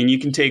people. I mean,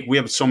 we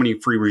have so many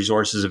free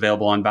resources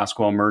available on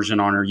Basketball Immersion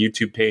on our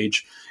YouTube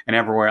page and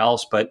everywhere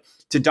else. But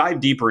to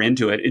dive deeper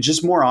into it, it's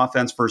just more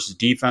offense versus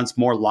defense,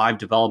 more live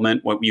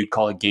development, what we would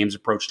call a games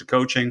approach to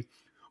coaching,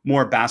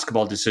 more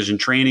basketball decision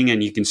training.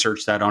 And you can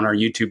search that on our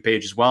YouTube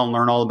page as well and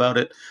learn all about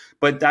it.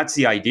 But that's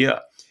the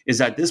idea, is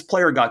that this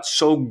player got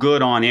so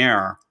good on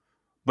air,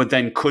 but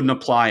then couldn't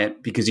apply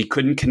it because he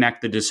couldn't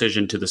connect the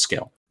decision to the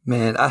skill.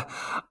 Man,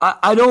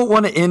 I don't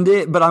want to end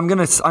it, but I'm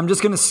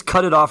just gonna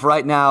cut it off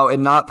right now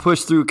and not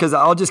push through, because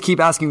I'll just keep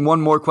asking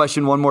one more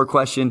question.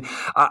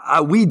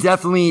 We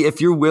definitely, if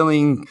you're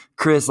willing,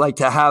 Chris, like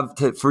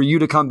for you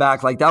to come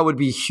back, like that would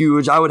be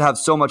huge. I would have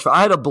so much fun.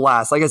 I had a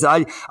blast. Like I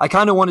said, I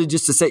kind of wanted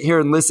just to sit here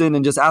and listen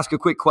and just ask a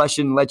quick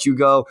question and let you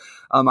go.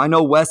 I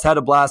know Wes had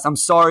a blast. I'm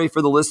sorry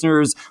for the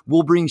listeners.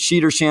 We'll bring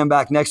Sheetersham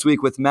back next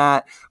week with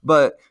Matt,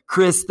 but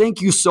Chris,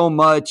 thank you so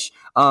much.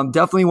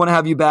 Definitely want to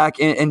have you back.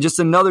 And just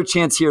another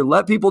chance here.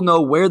 Let people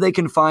know where they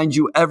can find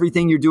you,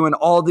 everything you're doing,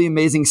 all the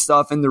amazing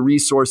stuff and the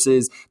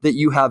resources that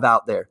you have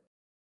out there.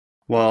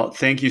 Well,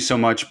 thank you so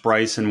much,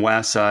 Bryce and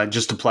Wes.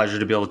 Just a pleasure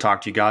to be able to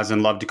talk to you guys,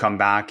 and love to come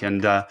back.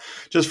 And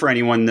just for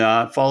anyone,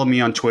 follow me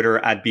on Twitter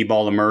at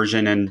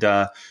 @bballimmersion, and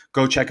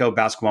go check out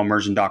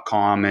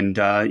basketballimmersion.com. And,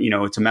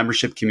 it's a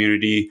membership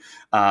community,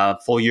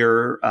 full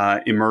year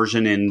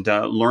immersion, and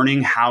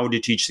learning how to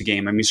teach the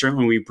game. I mean,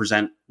 certainly we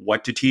present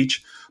what to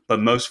teach,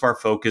 but most of our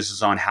focus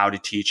is on how to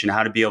teach and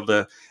how to be able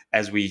to,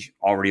 as we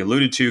already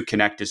alluded to,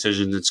 connect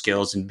decisions and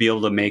skills and be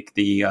able to make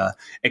the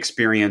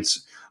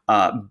experience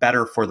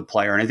better for the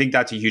player. And I think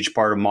that's a huge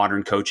part of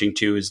modern coaching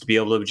too, is to be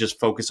able to just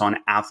focus on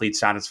athlete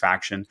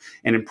satisfaction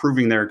and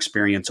improving their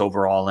experience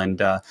overall. And,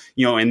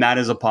 and that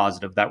is a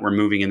positive that we're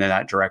moving into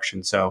that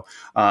direction. So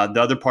the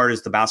other part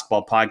is the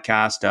basketball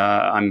podcast.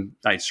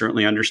 I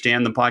certainly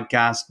understand the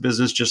podcast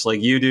business just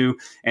like you do.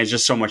 And it's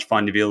just so much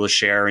fun to be able to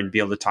share and be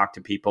able to talk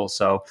to people.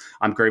 So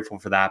I'm grateful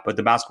for that. But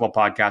the basketball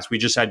podcast, we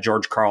just had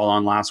George Karl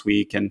on last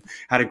week and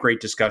had a great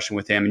discussion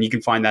with him. And you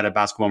can find that at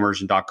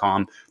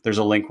basketballimmersion.com. There's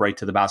a link right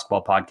to the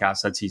basketball podcast.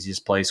 That's the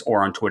easiest place,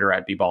 or on Twitter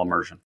at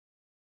 @bballimmersion.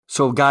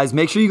 So guys,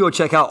 make sure you go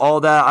check out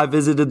all that. I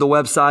visited the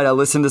website. I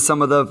listened to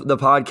some of the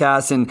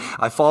podcasts, and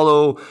I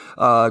follow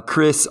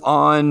Chris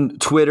on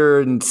Twitter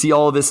and see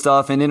all of his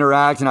stuff and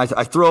interact. And I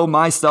throw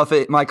my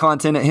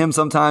content at him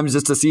sometimes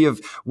just to see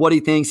what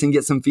he thinks and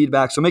get some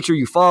feedback. So make sure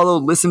you follow,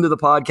 listen to the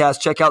podcast,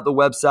 check out the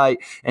website,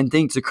 and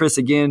thanks to Chris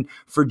again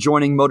for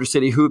joining Motor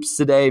City Hoops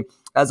today.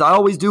 As I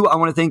always do, I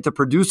want to thank the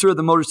producer of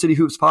the Motor City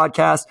Hoops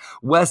podcast,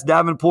 Wes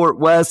Davenport.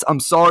 Wes, I'm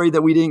sorry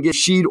that we didn't get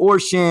Sheed or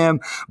Sham,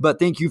 but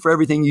thank you for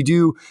everything you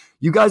do.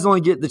 You guys only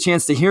get the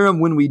chance to hear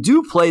him when we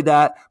do play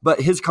that,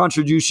 but his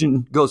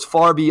contribution goes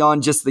far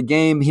beyond just the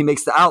game. He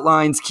makes the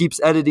outlines, keeps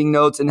editing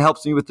notes, and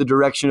helps me with the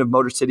direction of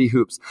Motor City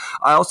Hoops.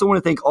 I also want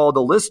to thank all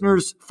the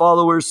listeners,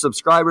 followers,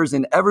 subscribers,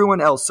 and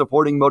everyone else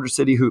supporting Motor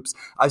City Hoops.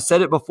 I've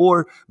said it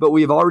before, but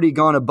we've already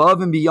gone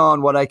above and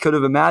beyond what I could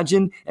have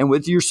imagined, and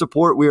with your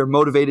support, we are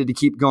motivated to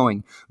keep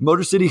going.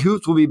 Motor City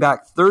Hoops will be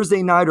back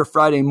Thursday night or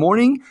Friday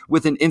morning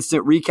with an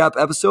instant recap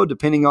episode,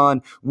 depending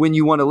on when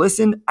you want to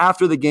listen,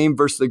 after the game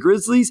versus the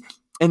Grizzlies.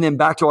 And then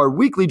back to our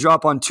weekly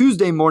drop on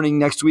Tuesday morning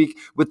next week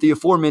with the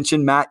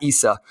aforementioned Matt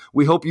Issa.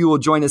 We hope you will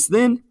join us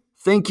then.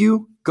 Thank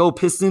you. Go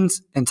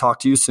Pistons, and talk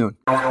to you soon.